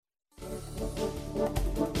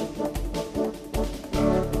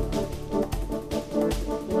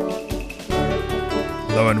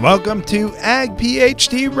and welcome to Ag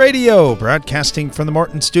PhD Radio, broadcasting from the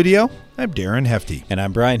Morton Studio. I'm Darren Hefty. And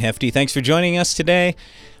I'm Brian Hefty. Thanks for joining us today.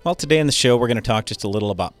 Well, today in the show, we're going to talk just a little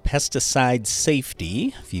about pesticide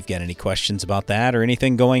safety. If you've got any questions about that or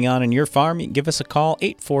anything going on in your farm, you can give us a call,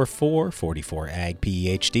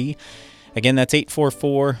 844-44-AG-PHD. Again, that's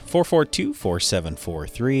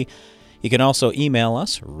 844-442-4743. You can also email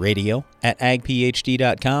us,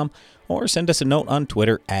 radio@agphd.com, or send us a note on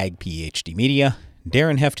Twitter, AgPhDmedia,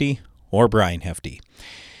 Darren Hefty, or Brian Hefty.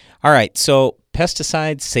 All right, so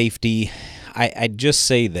pesticide safety, I'd just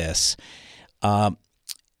say this.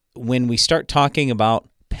 When we start talking about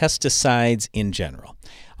pesticides in general,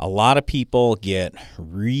 a lot of people get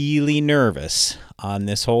really nervous on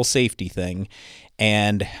this whole safety thing,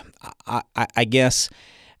 and I guess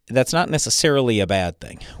that's not necessarily a bad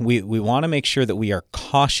thing. We want to make sure that we are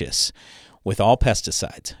cautious with all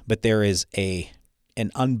pesticides, but there is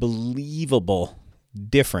an unbelievable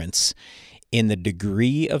difference in the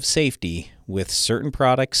degree of safety with certain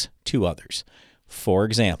products to others. For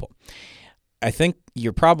example, I think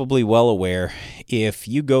you're probably well aware if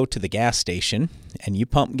you go to the gas station and you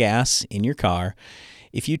pump gas in your car,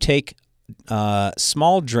 if you take a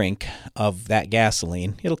small drink of that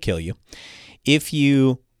gasoline, it'll kill you. If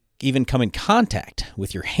you even come in contact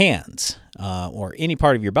with your hands or any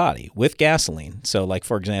part of your body with gasoline, so like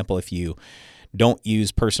for example, if you don't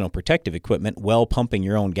use personal protective equipment while pumping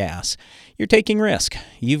your own gas, you're taking risk.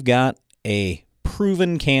 You've got a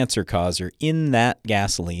proven cancer causer in that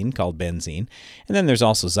gasoline called benzene, and then there's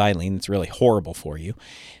also xylene that's really horrible for you.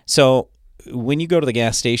 So when you go to the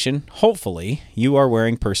gas station, hopefully you are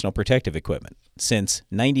wearing personal protective equipment. Since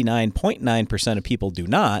 99.9% of people do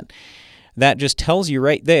not, that just tells you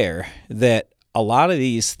right there that a lot of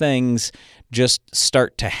these things just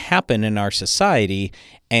start to happen in our society.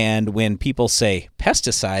 And when people say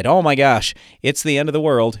pesticide, oh my gosh, it's the end of the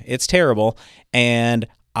world, it's terrible, and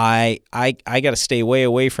I got to stay way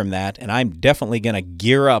away from that, and I'm definitely going to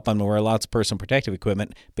gear up. I'm going to wear lots of personal protective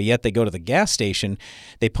equipment, but yet they go to the gas station,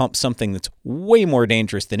 they pump something that's way more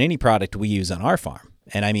dangerous than any product we use on our farm.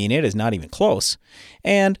 And I mean, it is not even close.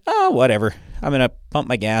 And, whatever. I'm going to pump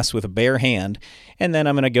my gas with a bare hand, and then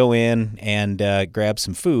I'm going to go in and grab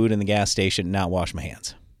some food in the gas station and not wash my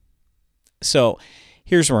hands. So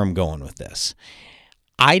here's where I'm going with this.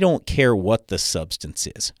 I don't care what the substance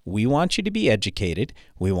is. We want you to be educated.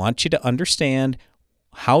 We want you to understand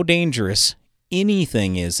how dangerous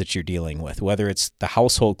anything is that you're dealing with, whether it's the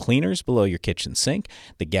household cleaners below your kitchen sink,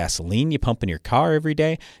 the gasoline you pump in your car every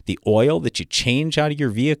day, the oil that you change out of your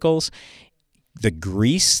vehicles, the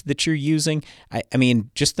grease that you're using. I mean,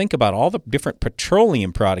 just think about all the different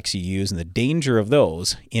petroleum products you use and the danger of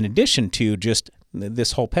those, in addition to just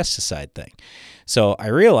this whole pesticide thing. So I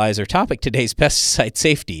realize our topic today is pesticide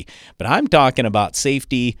safety, but I'm talking about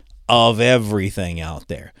safety of everything out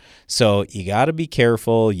there. So you got to be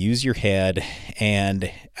careful, use your head, and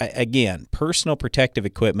again, personal protective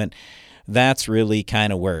equipment, that's really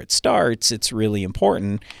kind of where it starts. It's really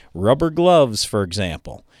important. Rubber gloves, for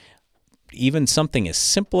example. Even something as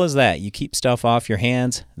simple as that, you keep stuff off your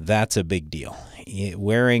hands, that's a big deal.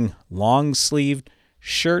 Wearing long-sleeved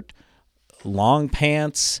shirt, long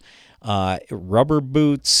pants, rubber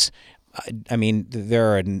boots. I mean,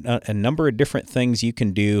 there are a number of different things you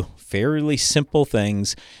can do, fairly simple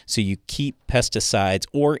things, so you keep pesticides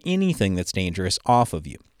or anything that's dangerous off of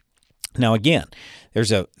you. Now, again,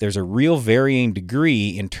 there's a real varying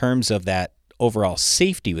degree in terms of that overall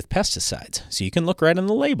safety with pesticides. So you can look right on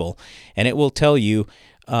the label, and it will tell you,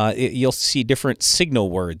 you'll see different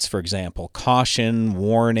signal words, for example, caution,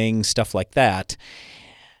 warning, stuff like that.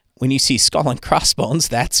 When you see skull and crossbones,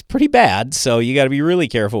 that's pretty bad, so you got to be really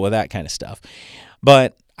careful with that kind of stuff.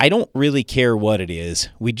 But I don't really care what it is.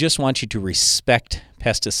 We just want you to respect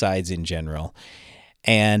pesticides in general,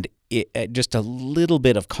 and just a little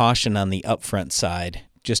bit of caution on the upfront side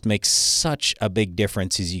just makes such a big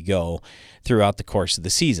difference as you go throughout the course of the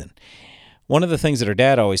season. One of the things that our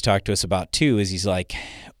dad always talked to us about, too, is he's like,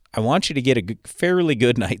 I want you to get a fairly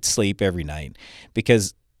good night's sleep every night,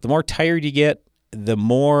 because the more tired you get, the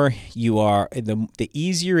more you are, the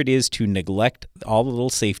easier it is to neglect all the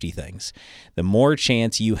little safety things. The more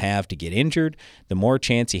chance you have to get injured, the more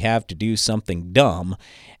chance you have to do something dumb,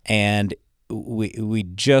 and we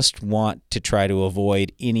just want to try to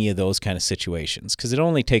avoid any of those kind of situations, because it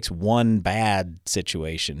only takes one bad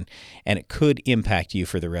situation, and it could impact you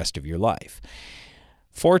for the rest of your life.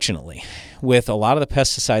 Fortunately, with a lot of the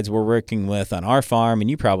pesticides we're working with on our farm, and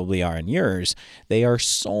you probably are in yours, they are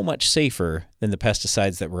so much safer than the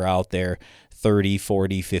pesticides that were out there 30,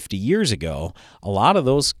 40, 50 years ago. A lot of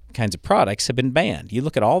those kinds of products have been banned. You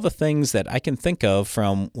look at all the things that I can think of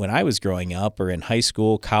from when I was growing up or in high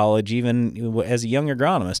school, college, even as a young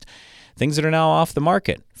agronomist, things that are now off the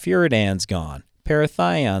market. Furidan's gone.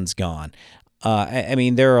 Parathion's gone.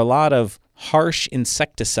 There are a lot of harsh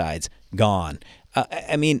insecticides gone.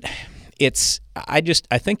 I think it's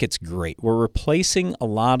great. We're replacing a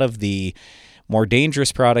lot of the more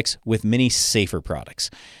dangerous products with many safer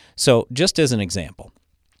products. So just as an example,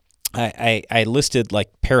 I listed like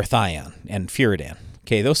Parathion and Furidan.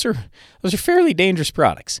 Okay, those are fairly dangerous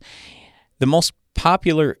products. The most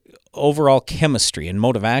popular overall chemistry and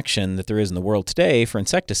mode of action that there is in the world today for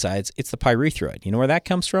insecticides, it's the pyrethroid. You know where that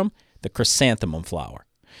comes from? The chrysanthemum flower.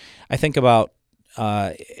 I think about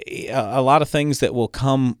a lot of things that will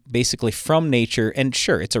come basically from nature, and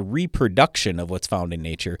sure, it's a reproduction of what's found in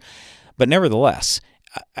nature, but nevertheless,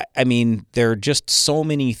 there are just so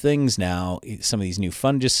many things now, some of these new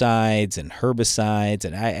fungicides and herbicides,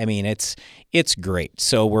 and it's great.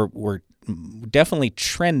 So we're definitely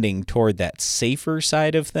trending toward that safer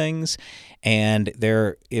side of things, and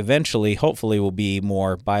there eventually, hopefully, will be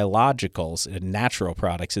more biologicals and natural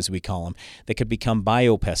products, as we call them, that could become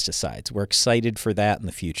biopesticides. We're excited for that in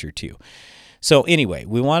the future, too. So anyway,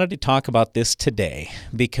 we wanted to talk about this today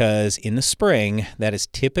because in the spring, that is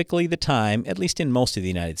typically the time, at least in most of the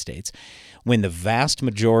United States, when the vast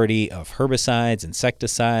majority of herbicides,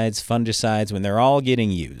 insecticides, fungicides, when they're all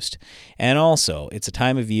getting used. And also, it's a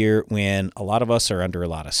time of year when a lot of us are under a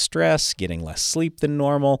lot of stress, getting less sleep than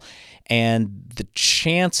normal, and the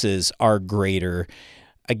chances are greater,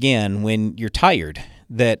 again, when you're tired,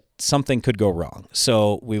 that something could go wrong.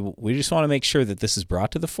 So we just want to make sure that this is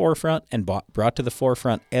brought to the forefront and brought to the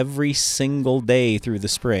forefront every single day through the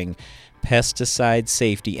spring. Pesticide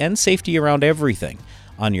safety and safety around everything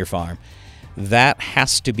on your farm. That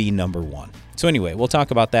has to be number one. So anyway, we'll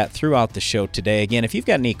talk about that throughout the show today. Again, if you've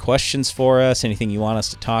got any questions for us, anything you want us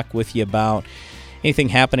to talk with you about, anything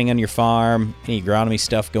happening on your farm, any agronomy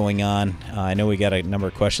stuff going on, I know we got a number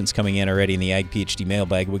of questions coming in already in the Ag PhD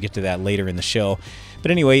mailbag. We'll get to that later in the show.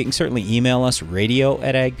 But anyway, you can certainly email us,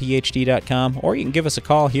 radio@agphd.com, or you can give us a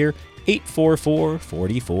call here,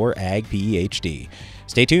 844-44-AG-PHD.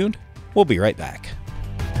 Stay tuned. We'll be right back.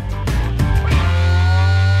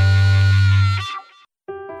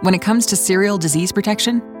 When it comes to cereal disease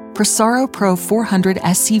protection, Prosaro Pro 400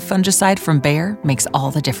 SC fungicide from Bayer makes all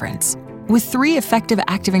the difference. With 3 effective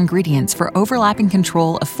active ingredients for overlapping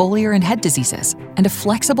control of foliar and head diseases and a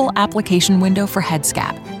flexible application window for head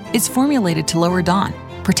scab, it's formulated to lower DON,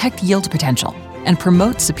 protect yield potential, and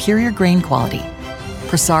promote superior grain quality.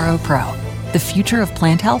 Prosaro Pro, the future of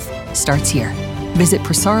plant health, starts here. Visit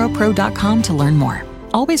prosaropro.com to learn more.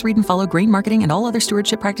 Always read and follow grain marketing and all other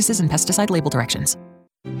stewardship practices and pesticide label directions.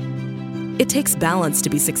 It takes balance to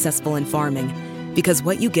be successful in farming, because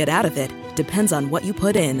what you get out of it depends on what you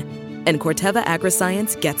put in. And Corteva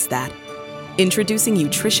Agriscience gets that. Introducing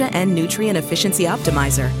Utrisha N Nutrient Efficiency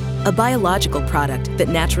Optimizer, a biological product that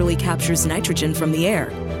naturally captures nitrogen from the air.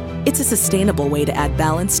 It's a sustainable way to add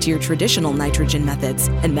balance to your traditional nitrogen methods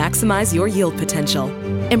and maximize your yield potential.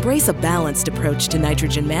 Embrace a balanced approach to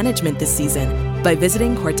nitrogen management this season by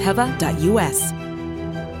visiting corteva.us.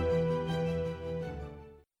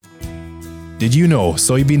 Did you know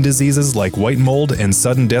soybean diseases like white mold and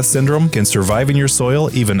sudden death syndrome can survive in your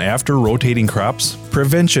soil even after rotating crops?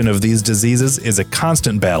 Prevention of these diseases is a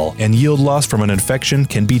constant battle, and yield loss from an infection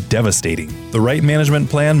can be devastating. The right management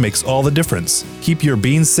plan makes all the difference. Keep your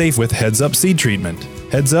beans safe with Heads Up seed treatment.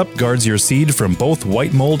 Heads Up guards your seed from both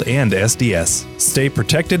white mold and SDS. Stay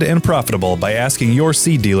protected and profitable by asking your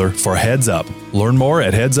seed dealer for Heads Up. Learn more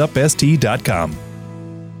at headsupst.com.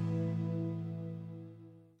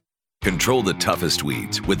 Control the toughest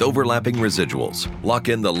weeds with overlapping residuals. Lock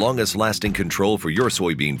in the longest-lasting control for your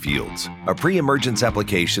soybean fields. A pre-emergence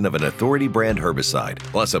application of an Authority brand herbicide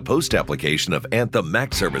plus a post-application of Anthem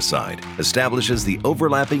Max herbicide establishes the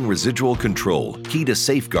overlapping residual control key to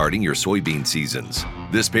safeguarding your soybean seasons.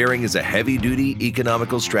 This pairing is a heavy-duty,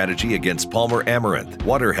 economical strategy against Palmer amaranth,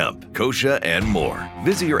 water hemp, kochia, and more.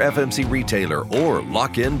 Visit your FMC retailer or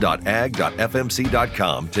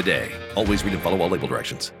lockin.ag.fmc.com today. Always read and follow all label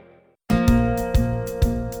directions.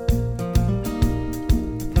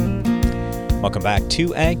 Welcome back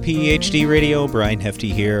to Ag PhD Radio. Brian Hefty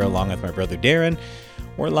here along with my brother Darren.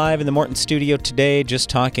 We're live in the Morton studio today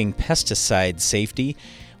just talking pesticide safety.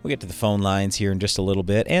 We'll get to the phone lines here in just a little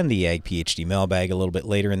bit and the Ag PhD mailbag a little bit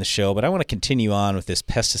later in the show, but I want to continue on with this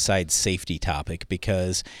pesticide safety topic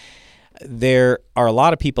because there are a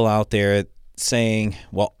lot of people out there saying,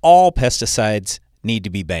 well, all pesticides need to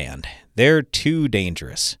be banned. They're too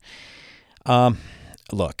dangerous.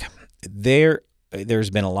 Look, there's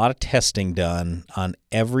been a lot of testing done on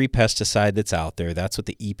every pesticide that's out there. That's what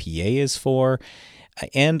the EPA is for,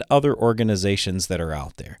 and other organizations that are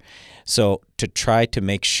out there. So to try to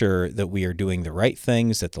make sure that we are doing the right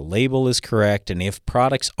things, that the label is correct, and if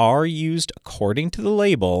products are used according to the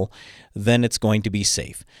label, then it's going to be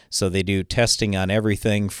safe. So they do testing on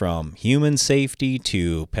everything from human safety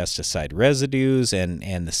to pesticide residues and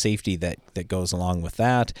the safety that goes along with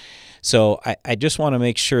that. So I just want to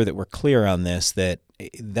make sure that we're clear on this, that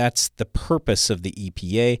that's the purpose of the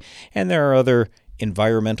EPA, and there are other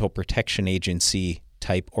environmental protection agency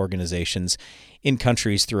type organizations in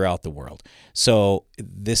countries throughout the world. So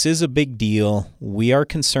this is a big deal. We are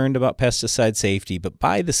concerned about pesticide safety, but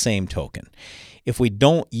by the same token, if we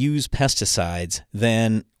don't use pesticides,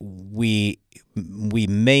 then we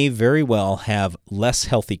may very well have less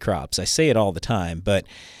healthy crops. I say it all the time, but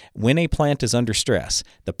when a plant is under stress,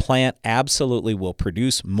 the plant absolutely will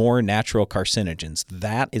produce more natural carcinogens.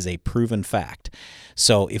 That is a proven fact.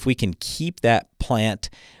 So if we can keep that plant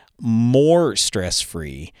more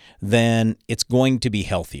stress-free, then it's going to be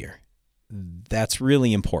healthier. That's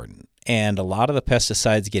really important. And a lot of the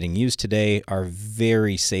pesticides getting used today are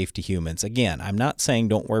very safe to humans. Again, I'm not saying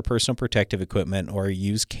don't wear personal protective equipment or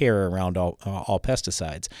use care around all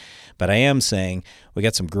pesticides, but I am saying we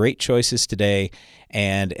got some great choices today.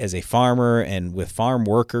 And as a farmer and with farm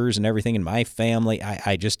workers and everything in my family,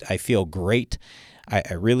 I feel great.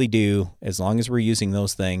 I really do, as long as we're using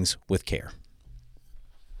those things with care.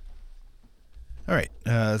 All right,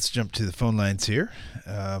 let's jump to the phone lines here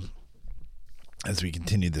as we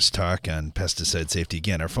continue this talk on pesticide safety.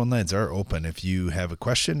 Again, our phone lines are open. If you have a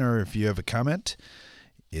question or if you have a comment,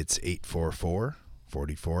 it's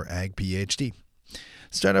 844-44-AG-PhD.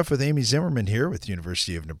 Start off with Amy Zimmerman here with the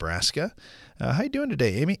University of Nebraska. How you doing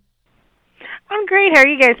today, Amy? I'm great. How are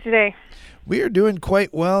you guys today? We are doing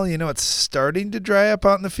quite well. You know, it's starting to dry up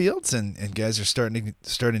out in the fields, and guys are starting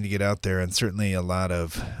to get out there, and certainly a lot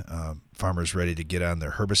of farmers ready to get on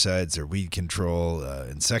their herbicides, their weed control,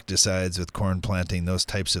 insecticides with corn planting, those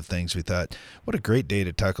types of things. We thought, what a great day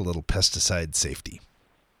to talk a little pesticide safety.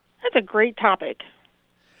 That's a great topic.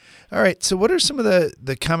 All right, so what are some of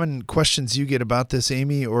the common questions you get about this,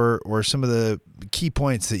 Amy, or some of the key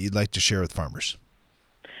points that you'd like to share with farmers?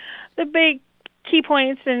 The big key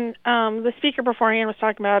points, and the speaker beforehand was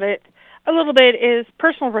talking about it a little bit, is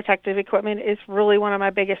personal protective equipment is really one of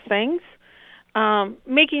my biggest things.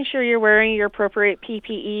 Making sure you're wearing your appropriate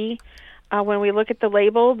PPE. When we look at the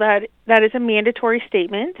label, that is a mandatory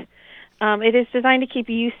statement. It is designed to keep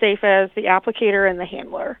you safe as the applicator and the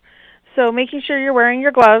handler. So making sure you're wearing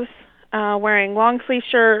your gloves, wearing long sleeve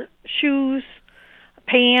shirt, shoes,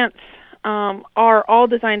 pants, are all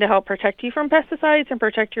designed to help protect you from pesticides and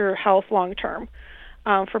protect your health long term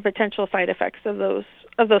for potential side effects of those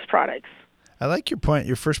products. I like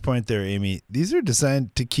your first point there, Amy. These are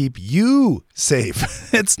designed to keep you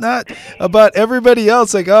safe. It's not about everybody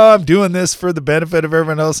else, like, oh, I'm doing this for the benefit of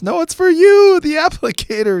everyone else. No, it's for you, the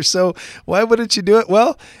applicator. So why wouldn't you do it?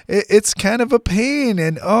 Well, it's kind of a pain,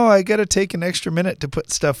 and I got to take an extra minute to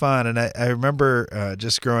put stuff on. And I remember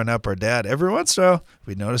just growing up, our dad, every once in a while,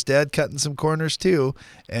 we'd notice Dad cutting some corners too,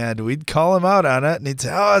 and we'd call him out on it, and he'd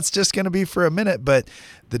say, it's just going to be for a minute, but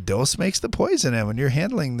the dose makes the poison, and when you're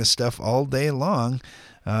handling this stuff all day long,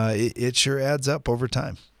 it sure adds up over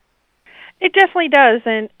time. It definitely does,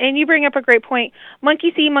 and you bring up a great point.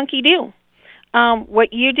 Monkey see, monkey do.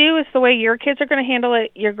 What you do is the way your kids are going to handle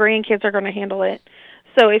it, your grandkids are going to handle it.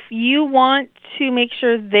 So if you want to make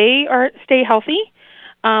sure they stay healthy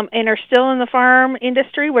and are still in the farm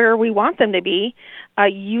industry where we want them to be,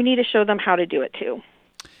 you need to show them how to do it too.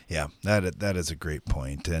 Yeah, that is a great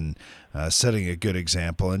point, and setting a good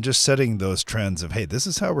example and just setting those trends of, hey, this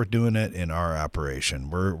is how we're doing it in our operation.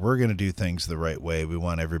 We're going to do things the right way. We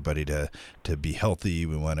want everybody to be healthy.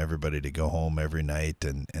 We want everybody to go home every night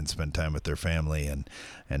and spend time with their family and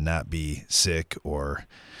not be sick or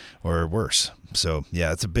worse. So,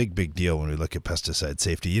 yeah, it's a big deal when we look at pesticide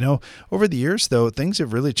safety. You know, over the years, though, things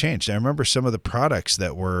have really changed. I remember some of the products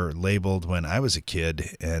that were labeled when I was a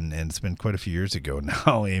kid, and it's been quite a few years ago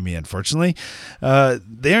now, Amy, unfortunately.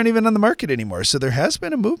 They aren't even on the market anymore. So there has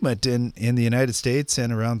been a movement in the United States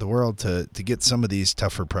and around the world to get some of these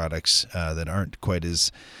tougher products that aren't quite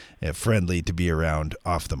as friendly to be around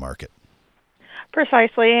off the market.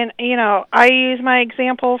 Precisely. And, I use my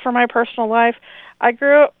example for my personal life.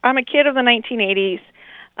 I'm a kid of the 1980s.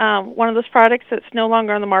 One of those products that's no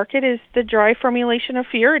longer on the market is the dry formulation of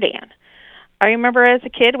Furidan. I remember as a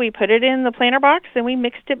kid, we put it in the planter box and we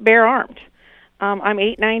mixed it bare-armed. I'm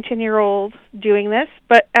 8, 9, 10-year-old doing this,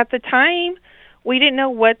 but at the time, we didn't know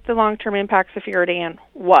what the long-term impacts of Furidan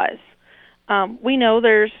was. We know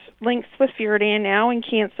there's links with Furidan now in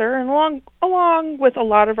cancer, and along with a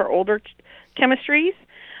lot of our older chemistries,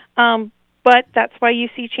 but that's why you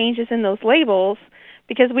see changes in those labels,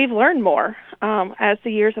 because we've learned more as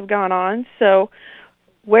the years have gone on. So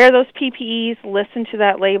wear those PPEs, listen to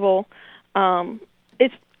that label.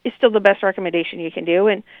 It's still the best recommendation you can do,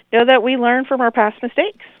 and know that we learn from our past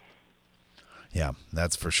mistakes. Yeah,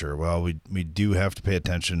 that's for sure. Well, we do have to pay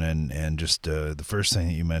attention, and just the first thing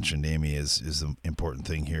that you mentioned, Amy, is the important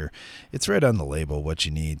thing here. It's right on the label what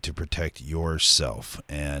you need to protect yourself,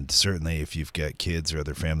 and certainly if you've got kids or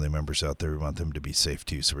other family members out there, we want them to be safe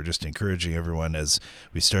too. So we're just encouraging everyone as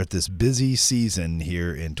we start this busy season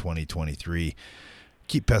here in 2023.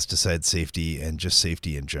 Keep pesticide safety and just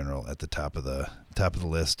safety in general at the top of the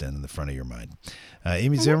list and in the front of your mind.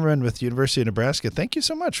 Amy Zimmerman with the University of Nebraska, thank you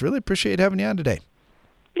so much. Really appreciate having you on today.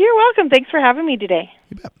 You're welcome. Thanks for having me today.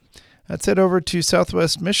 You bet. Let's head over to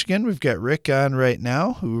Southwest Michigan. We've got Rick on right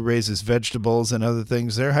now, who raises vegetables and other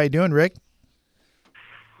things there. How you doing, Rick?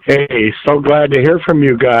 Hey, so glad to hear from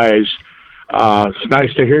you guys. It's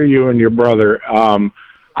nice to hear you and your brother.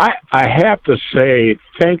 I have to say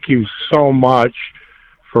thank you so much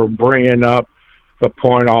for bringing up the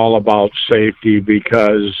point all about safety,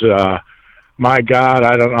 because, my God,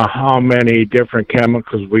 I don't know how many different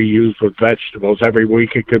chemicals we use with vegetables. Every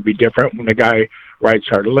week it could be different when the guy writes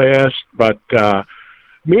our list. But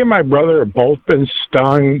me and my brother have both been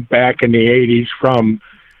stung back in the 80s from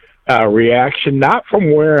reaction, not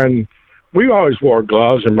from wearing, we always wore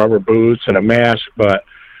gloves and rubber boots and a mask, but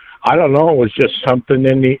I don't know, it was just something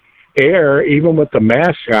in the air, even with the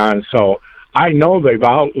mask on. So I know they've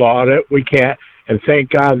outlawed it. We can't, and thank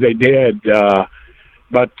God they did.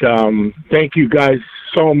 But thank you guys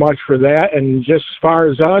so much for that. And just as far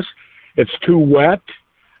as us, it's too wet.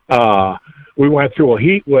 We went through a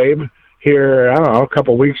heat wave here, I don't know, a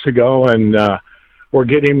couple of weeks ago, and we're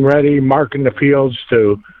getting ready, marking the fields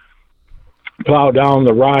to plow down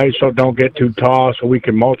the rye so it don't get too tall so we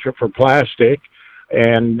can mulch it for plastic.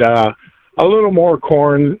 And a little more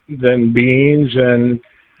corn than beans, and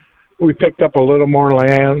we picked up a little more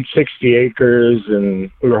land, 60 acres, and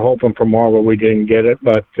we were hoping for more, but we didn't get it.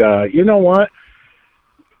 But you know what,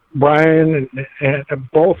 Brian, and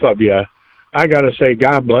both of you, I got to say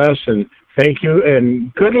God bless and thank you,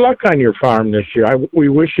 and good luck on your farm this year. We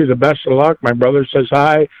wish you the best of luck. My brother says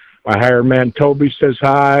hi. My hired man, Toby, says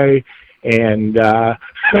hi. And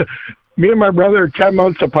me and my brother are 10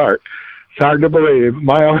 months apart. It's hard to believe.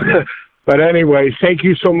 But anyway, thank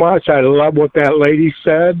you so much. I love what that lady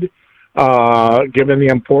said. Given the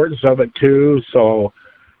importance of it too, so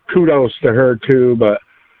kudos to her too. But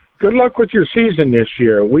good luck with your season this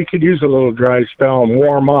year. We could use a little dry spell and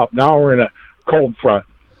warm up. Now we're in a cold front,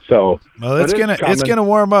 so well, it's gonna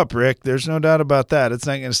warm up, Rick. There's no doubt about that. It's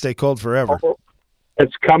not gonna stay cold forever.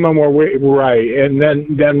 It's coming where right, and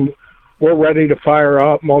then we're ready to fire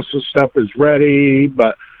up. Most of the stuff is ready,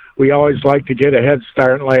 but we always like to get a head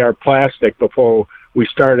start and lay our plastic before we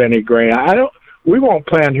start any grain. We won't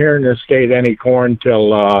plant here in the state any corn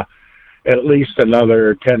till at least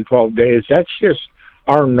another 10, 12 days. That's just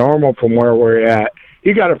our normal from where we're at.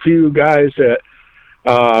 You got a few guys that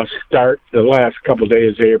start the last couple of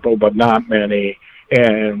days of April, but not many.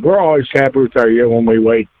 And we're always happy with our year when we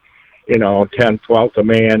wait, 10th, 12th of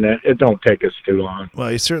May, and it don't take us too long.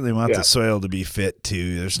 Well, you certainly want the soil to be fit,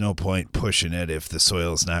 too. There's no point pushing it if the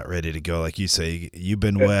soil's not ready to go. Like you say, you've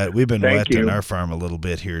been wet. We've been wet on our farm a little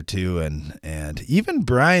bit here, too. And even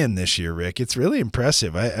Brian this year, Rick, it's really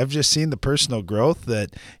impressive. I've just seen the personal growth that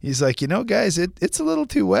he's like, guys, it's a little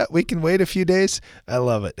too wet. We can wait a few days. I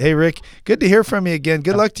love it. Hey, Rick, good to hear from you again.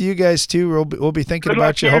 Good luck to you guys, too. We'll be thinking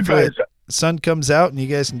about you. Hopefully the sun comes out and you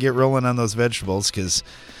guys can get rolling on those vegetables, because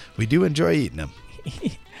we do enjoy eating them.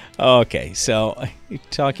 Okay, so you're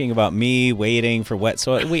talking about me waiting for wet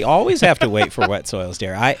soil. We always have to wait for wet soils,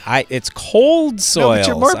 dear. It's cold soils. No, but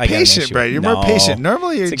you're more patient, Brian. You're more patient.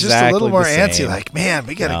 Normally, you're just a little more antsy. Like, man,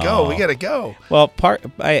 we gotta go. We gotta go. Well,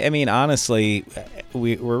 honestly,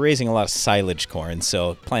 we're raising a lot of silage corn,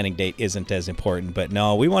 so planting date isn't as important. But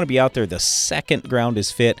no, we want to be out there the second ground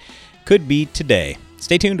is fit. Could be today.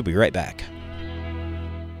 Stay tuned. We'll be right back.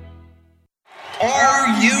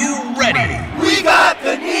 Are you ready? We got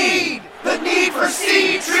the need for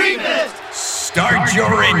seed treatment. Start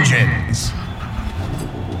your engines.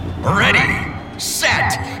 Ready, set.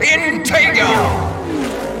 get Intego.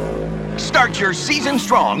 Start your season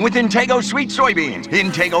strong with Intego Sweet Soybeans,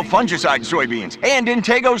 Intego Fungicide Soybeans, and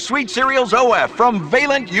Intego Sweet Cereals OF from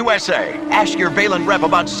Valent USA. Ask your Valent rep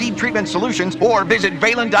about seed treatment solutions or visit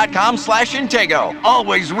valent.com/Intego.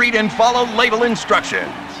 Always read and follow label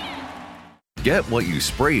instructions. Get what you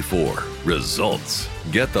spray for. Results.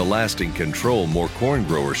 Get the lasting control more corn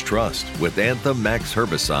growers trust with Anthem Max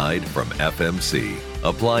herbicide from FMC.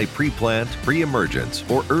 Apply pre-plant, pre-emergence,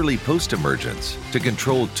 or early post-emergence to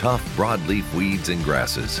control tough broadleaf weeds and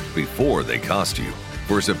grasses before they cost you.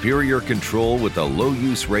 For superior control with a low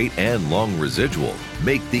use rate and long residual,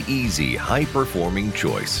 make the easy, high-performing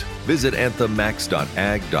choice. Visit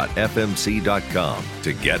anthemmax.ag.fmc.com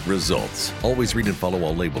to get results. Always read and follow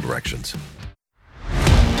all label directions.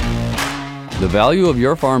 The value of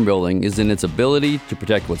your farm building is in its ability to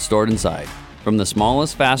protect what's stored inside. From the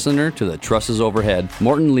smallest fastener to the trusses overhead,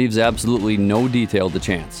 Morton leaves absolutely no detail to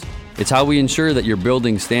chance. It's how we ensure that your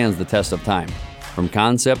building stands the test of time. From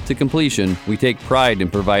concept to completion, we take pride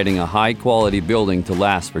in providing a high-quality building to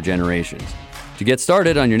last for generations. To get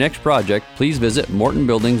started on your next project, please visit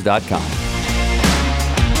mortonbuildings.com.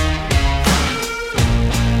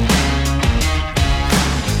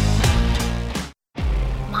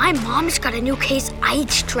 My mom's got a new Case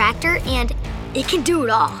IH tractor and it can do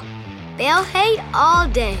it all. Bale hay all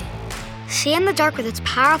day. See in the dark with its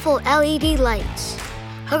powerful LED lights.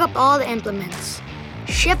 Hook up all the implements.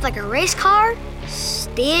 Shift like a race car,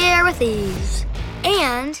 steer with ease.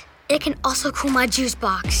 And it can also cool my juice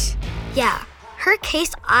box. Yeah, her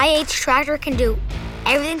Case IH tractor can do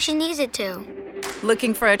everything she needs it to.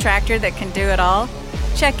 Looking for a tractor that can do it all?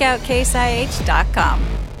 Check out caseih.com.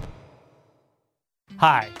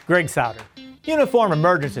 Hi, Greg Souter. Uniform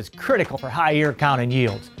emergence is critical for high ear count and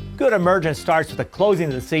yields. Good emergence starts with the closing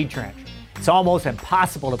of the seed trench. It's almost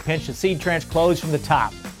impossible to pinch the seed trench closed from the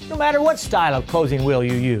top, no matter what style of closing wheel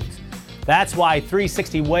you use. That's why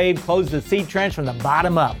 360 Wave closes the seed trench from the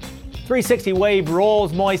bottom up. 360 Wave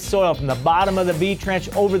rolls moist soil from the bottom of the V trench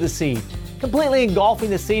over the seed, completely engulfing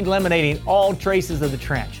the seed, eliminating all traces of the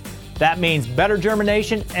trench. That means better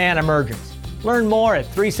germination and emergence. Learn more at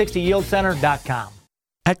 360yieldcenter.com.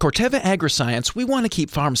 At Corteva Agriscience, we want to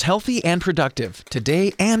keep farms healthy and productive,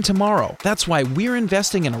 today and tomorrow. That's why we're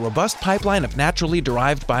investing in a robust pipeline of naturally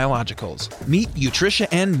derived biologicals. Meet Nutritia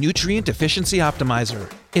N Nutrient Efficiency Optimizer.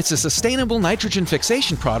 It's a sustainable nitrogen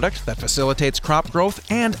fixation product that facilitates crop growth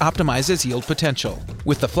and optimizes yield potential.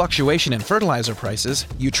 With the fluctuation in fertilizer prices,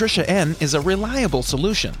 Nutritia N is a reliable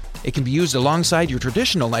solution. It can be used alongside your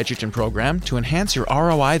traditional nitrogen program to enhance your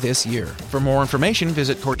ROI this year. For more information,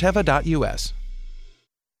 visit corteva.us.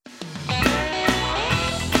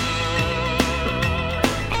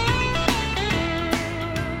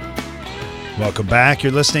 Welcome back.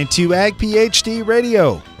 You're listening to Ag PhD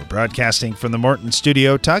Radio. We're broadcasting from the Morton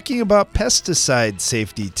studio, talking about pesticide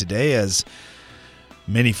safety today as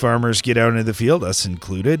many farmers get out into the field, us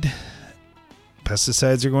included.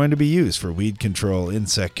 Pesticides are going to be used for weed control,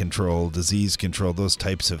 insect control, disease control, those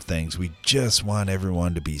types of things. We just want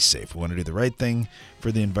everyone to be safe. We want to do the right thing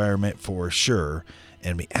for the environment for sure.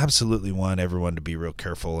 And we absolutely want everyone to be real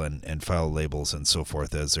careful and follow labels and so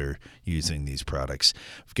forth as they're using these products.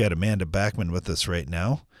 We've got Amanda Backman with us right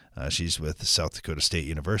now. She's with South Dakota State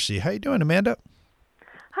University. How you doing, Amanda?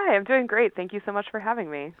 Hi, I'm doing great. Thank you so much for having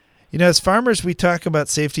me. You know, as farmers, we talk about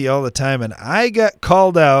safety all the time, and I got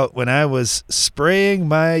called out when I was spraying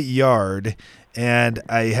my yard, and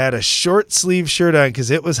I had a short sleeve shirt on because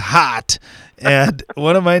it was hot. And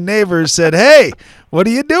one of my neighbors said, "Hey, what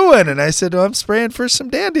are you doing?" And I said, "Well, I'm spraying for some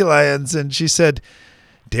dandelions." And she said,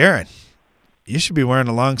 "Darren, you should be wearing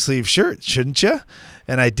a long sleeve shirt, shouldn't you?"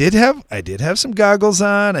 And I did have some goggles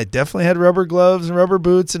on. I definitely had rubber gloves and rubber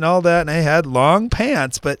boots and all that. And I had long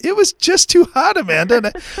pants, but it was just too hot, Amanda.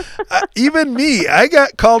 And even me, I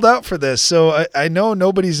got called out for this. So I know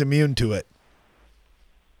nobody's immune to it.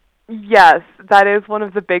 Yes, that is one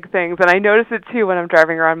of the big things, and I notice it too when I'm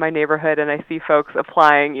driving around my neighborhood and I see folks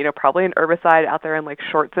applying, probably an herbicide out there in like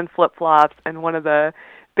shorts and flip-flops, and one of the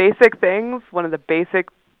basic, pieces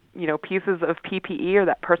of PPE or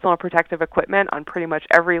that personal protective equipment on pretty much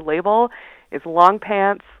every label is long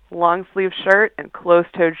pants, long sleeve shirt, and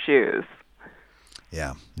closed-toed shoes.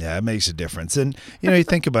 Yeah, it makes a difference. And, you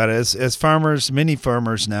think about it, as farmers, many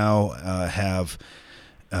farmers now have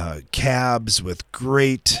cabs with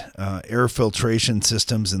great air filtration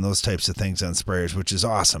systems and those types of things on sprayers, which is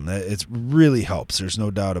awesome. It really helps. There's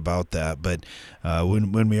no doubt about that. But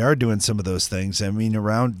when we are doing some of those things, I mean,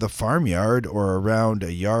 around the farmyard or around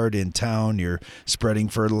a yard in town, you're spreading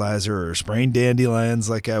fertilizer or spraying dandelions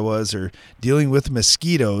like I was, or dealing with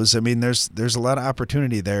mosquitoes. I mean, there's a lot of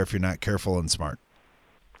opportunity there if you're not careful and smart.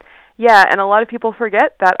 Yeah, and a lot of people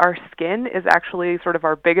forget that our skin is actually sort of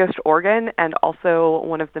our biggest organ and also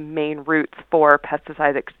one of the main routes for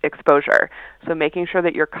pesticide exposure. So making sure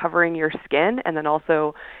that you're covering your skin and then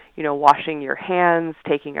also, washing your hands,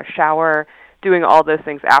 taking a shower, doing all those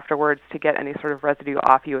things afterwards to get any sort of residue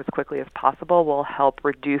off you as quickly as possible will help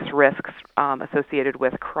reduce risks associated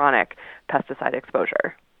with chronic pesticide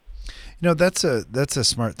exposure. That's a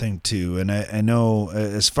smart thing too, and I know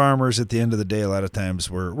as farmers at the end of the day, a lot of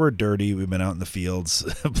times we're dirty. We've been out in the fields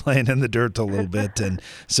playing in the dirt a little bit, and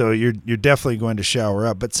so you're definitely going to shower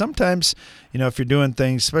up. But sometimes, if you're doing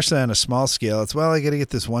things, especially on a small scale, it's I got to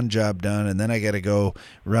get this one job done, and then I got to go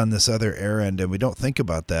run this other errand, and we don't think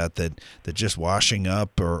about that just washing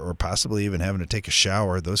up or possibly even having to take a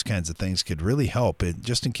shower, those kinds of things could really help,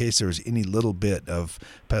 just in case there was any little bit of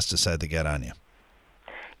pesticide that got on you.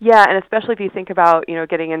 Yeah, and especially if you think about,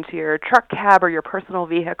 getting into your truck cab or your personal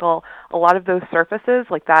vehicle, a lot of those surfaces,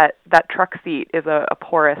 like that truck seat is a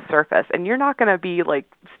porous surface, and you're not going to be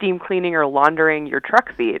like steam cleaning or laundering your truck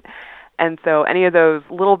seat. And so any of those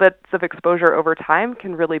little bits of exposure over time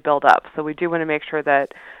can really build up. So we do want to make sure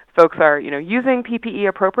that folks are, using PPE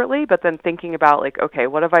appropriately, but then thinking about like, okay,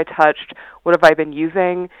 what have I touched? What have I been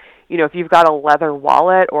using? If you've got a leather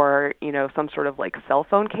wallet or, some sort of like cell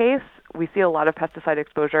phone case, we see a lot of pesticide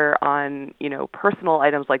exposure on, personal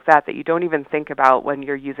items like that you don't even think about when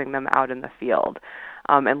you're using them out in the field.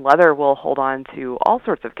 And leather will hold on to all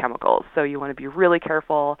sorts of chemicals. So you want to be really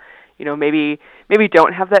careful. Maybe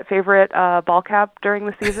don't have that favorite ball cap during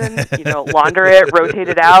the season. Launder it, rotate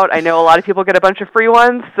it out. I know a lot of people get a bunch of free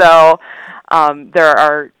ones, so there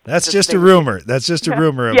are. That's just a rumor. That's just a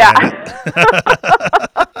rumor. Yeah.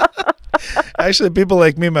 Actually, people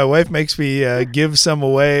like me, my wife makes me give some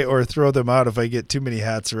away or throw them out if I get too many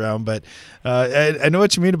hats around. But I know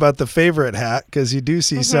what you mean about the favorite hat, because you do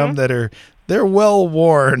see some that they're well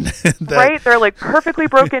worn. Right? They're like perfectly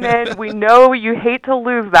broken in. We know you hate to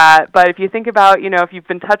lose that, but if you think about, if you've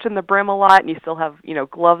been touching the brim a lot and you still have,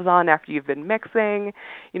 gloves on after you've been mixing,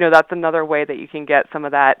 that's another way that you can get some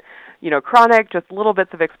of that, chronic, just little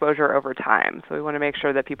bits of exposure over time. So we want to make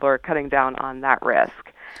sure that people are cutting down on that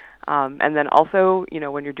risk. And then also,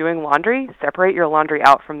 when you're doing laundry, separate your laundry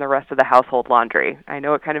out from the rest of the household laundry. I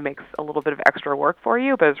know it kind of makes a little bit of extra work for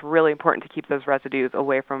you, but it's really important to keep those residues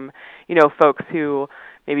away from, folks who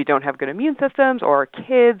maybe don't have good immune systems or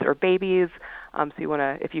kids or babies. So you want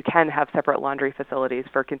to, if you can, have separate laundry facilities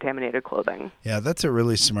for contaminated clothing. Yeah, that's a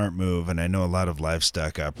really smart move, and I know a lot of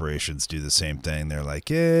livestock operations do the same thing. They're like,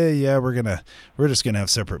 we're just gonna have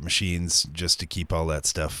separate machines just to keep all that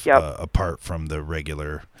stuff apart from the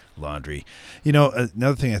regular laundry.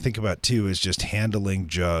 Another thing I think about too is just handling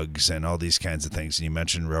jugs and all these kinds of things. And you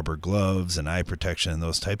mentioned rubber gloves and eye protection and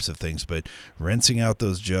those types of things, but rinsing out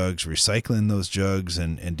those jugs, recycling those jugs,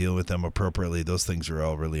 and dealing with them appropriately, those things are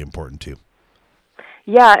all really important too.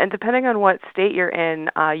 Yeah, and depending on what state you're in,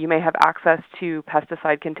 you may have access to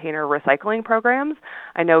pesticide container recycling programs.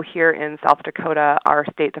 I know here in South Dakota, our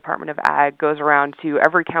State Department of Ag goes around to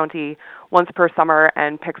every county once per summer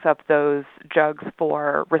and picks up those jugs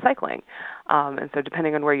for recycling. And so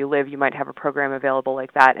depending on where you live, you might have a program available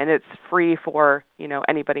like that. And it's free for,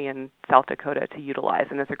 anybody in South Dakota to utilize.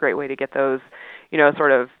 And it's a great way to get those,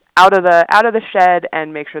 sort of out of the shed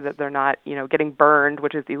and make sure that they're not, getting burned,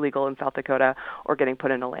 which is illegal in South Dakota, or getting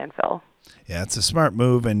put in a landfill. Yeah, it's a smart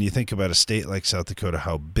move, and you think about a state like South Dakota,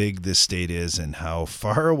 how big this state is and how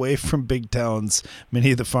far away from big towns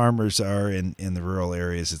many of the farmers are in the rural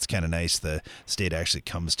areas. It's kind of nice the state actually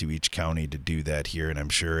comes to each county to do that here, and I'm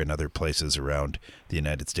sure in other places around the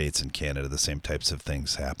United States and Canada, the same types of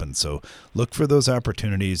things happen. So look for those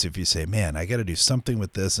opportunities. If you say, man, I got to do something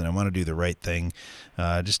with this and I want to do the right thing,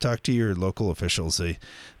 just talk to your local officials.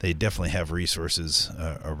 They definitely have resources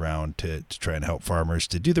around to try and help farmers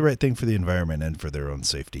to do the right thing for the environment and for their own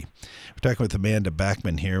safety. We're talking with Amanda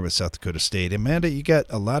Backman here with South Dakota State. Amanda, you got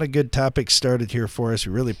a lot of good topics started here for us.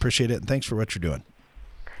 We really appreciate it, and thanks for what you're doing.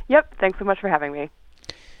 Yep, thanks so much for having me.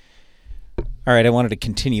 All right, I wanted to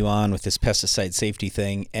continue on with this pesticide safety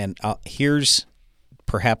thing, and here's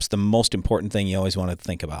perhaps the most important thing you always want to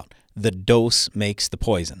think about. The dose makes the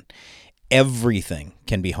poison. everything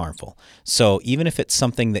can be harmful. So even if it's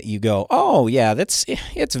something that you go, oh yeah,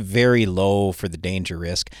 it's very low for the danger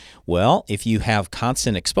risk. Well, if you have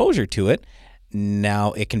constant exposure to it,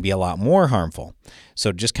 now it can be a lot more harmful.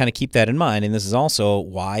 So just kind of keep that in mind. And this is also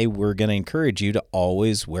why we're going to encourage you to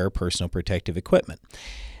always wear personal protective equipment.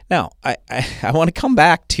 Now, I want to come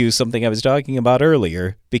back to something I was talking about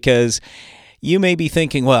earlier, because you may be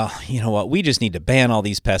thinking, well, you know what, we just need to ban all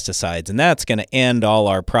these pesticides and that's going to end all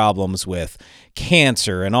our problems with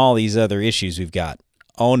cancer and all these other issues we've got.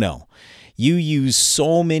 Oh no. You use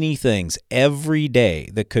so many things every day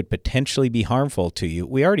that could potentially be harmful to you.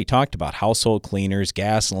 We already talked about household cleaners,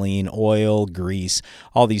 gasoline, oil, grease,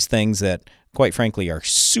 all these things that, quite frankly, are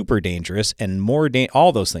super dangerous, and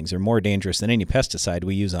all those things are more dangerous than any pesticide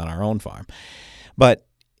we use on our own farm. But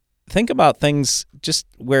think about things just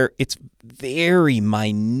where it's very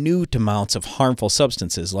minute amounts of harmful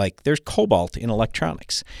substances, like there's cobalt in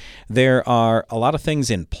electronics. There are a lot of things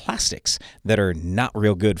in plastics that are not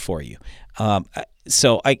real good for you.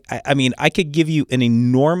 So I mean, I could give you an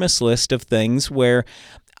enormous list of things where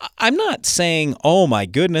I'm not saying, oh my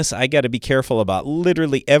goodness, I got to be careful about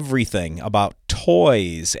literally everything, about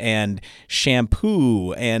toys and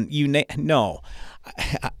shampoo and no.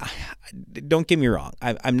 Don't get me wrong.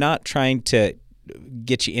 I'm not trying to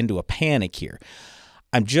get you into a panic here.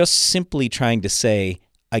 I'm just simply trying to say,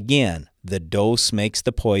 again, the dose makes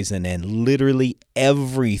the poison, and literally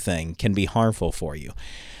everything can be harmful for you.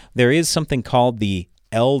 There is something called the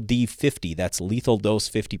LD50, that's lethal dose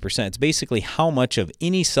 50%. It's basically how much of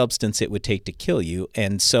any substance it would take to kill you.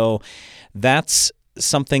 And so that's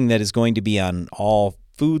something that is going to be on all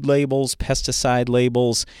food labels, pesticide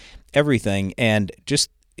labels, everything. And just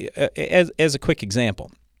as a quick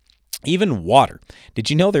example, even water. Did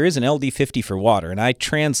you know there is an LD50 for water? And I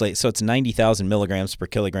translate, so it's 90,000 milligrams per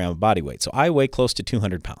kilogram of body weight. So I weigh close to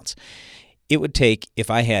 200 pounds. It would take, if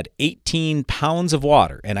I had 18 pounds of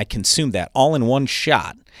water and I consumed that all in one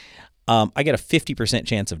shot, I get a 50%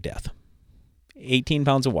 chance of death. 18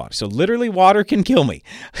 pounds of water. So literally water can kill me.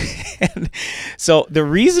 So the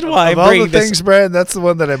reason why I'm bringing all the things, Brian, that's the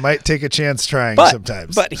one that I might take a chance trying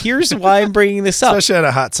sometimes. But here's why I'm bringing this up. Especially on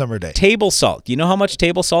a hot summer day. Table salt. You know how much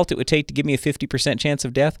table salt it would take to give me a 50% chance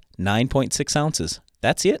of death? 9.6 ounces.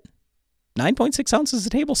 That's it. 9.6 ounces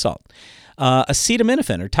of table salt.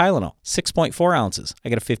 Acetaminophen or Tylenol, 6.4 ounces. I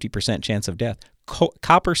get a 50% chance of death.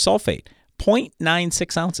 Copper sulfate,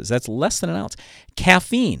 0.96 ounces. That's less than an ounce.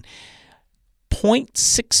 Caffeine,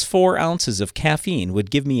 0.64 ounces of caffeine would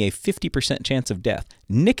give me a 50% chance of death.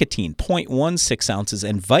 Nicotine, 0.16 ounces.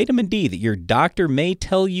 And vitamin D that your doctor may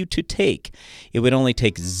tell you to take, it would only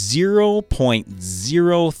take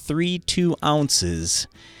 0.032 ounces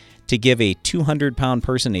to give a 200-pound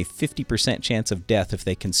person a 50% chance of death if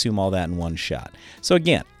they consume all that in one shot. So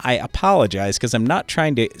again, I apologize because I'm not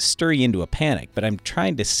trying to stir you into a panic, but I'm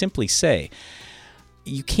trying to simply say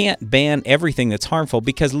you can't ban everything that's harmful,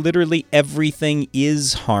 because literally everything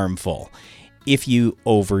is harmful if you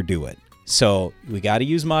overdo it. So we got to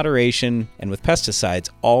use moderation, and with pesticides,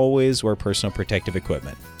 always wear personal protective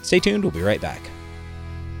equipment. Stay tuned. We'll be right back.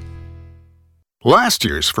 Last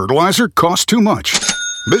year's fertilizer cost too much.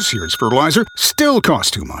 This year's fertilizer still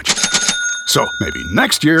costs too much. So maybe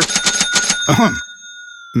next year,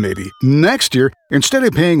 instead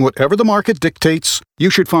of paying whatever the market dictates,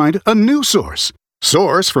 you should find a new source.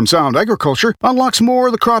 Source from Sound Agriculture unlocks more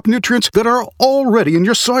of the crop nutrients that are already in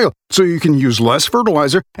your soil, so you can use less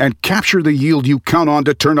fertilizer and capture the yield you count on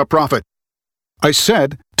to turn a profit. I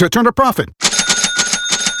said to turn a profit.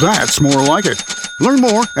 That's more like it. Learn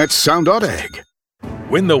more at sound.ag.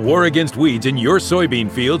 Win the war against weeds in your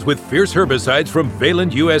soybean fields with Fierce herbicides from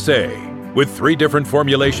Valent USA. With 3 different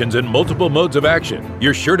formulations and multiple modes of action,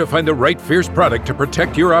 you're sure to find the right Fierce product to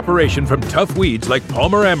protect your operation from tough weeds like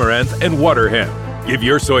Palmer amaranth and water hemp. Give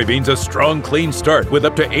your soybeans a strong, clean start with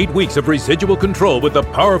up to 8 weeks of residual control with the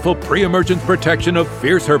powerful pre-emergence protection of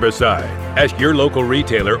Fierce herbicide. Ask your local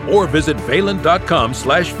retailer or visit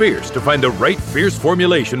valent.com/fierce to find the right Fierce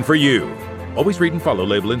formulation for you. Always read and follow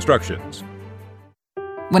label instructions.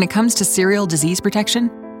 When it comes to cereal disease protection,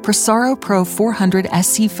 Prosaro Pro 400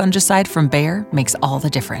 SC fungicide from Bayer makes all the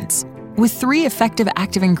difference. With 3 effective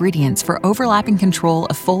active ingredients for overlapping control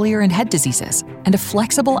of foliar and head diseases and a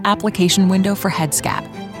flexible application window for head scab,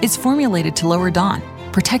 it's formulated to lower DON,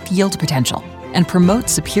 protect yield potential, and promote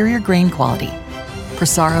superior grain quality.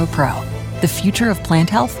 Prosaro Pro, the future of plant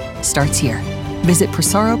health, starts here. Visit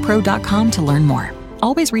prosaropro.com to learn more.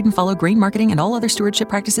 Always read and follow grain marketing and all other stewardship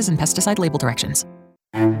practices and pesticide label directions.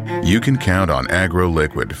 You can count on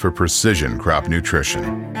AgroLiquid for precision crop nutrition.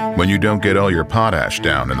 When you don't get all your potash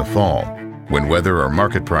down in the fall, when weather or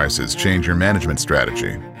market prices change your management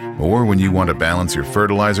strategy, or when you want to balance your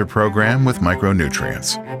fertilizer program with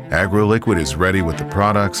micronutrients. AgroLiquid is ready with the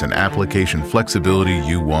products and application flexibility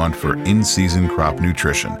you want for in-season crop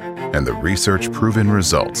nutrition and the research-proven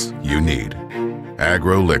results you need.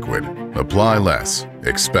 AgroLiquid. Apply less.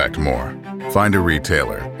 Expect more. Find a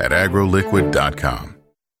retailer at agroliquid.com.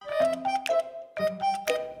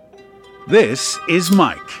 This is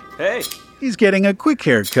Mike. Hey. He's getting a quick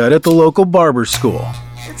haircut at the local barber school.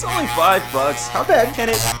 It's only $5. How bad can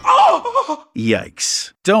it... Oh!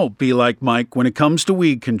 Yikes. Don't be like Mike when it comes to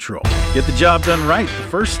weed control. Get the job done right the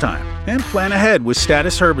first time and plan ahead with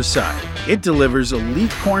Status Herbicide. It delivers elite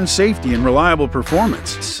corn safety and reliable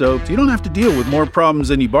performance, so you don't have to deal with more problems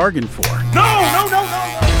than you bargained for. No!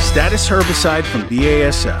 Status Herbicide from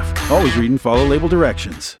BASF. Always read and follow label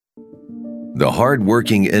directions. The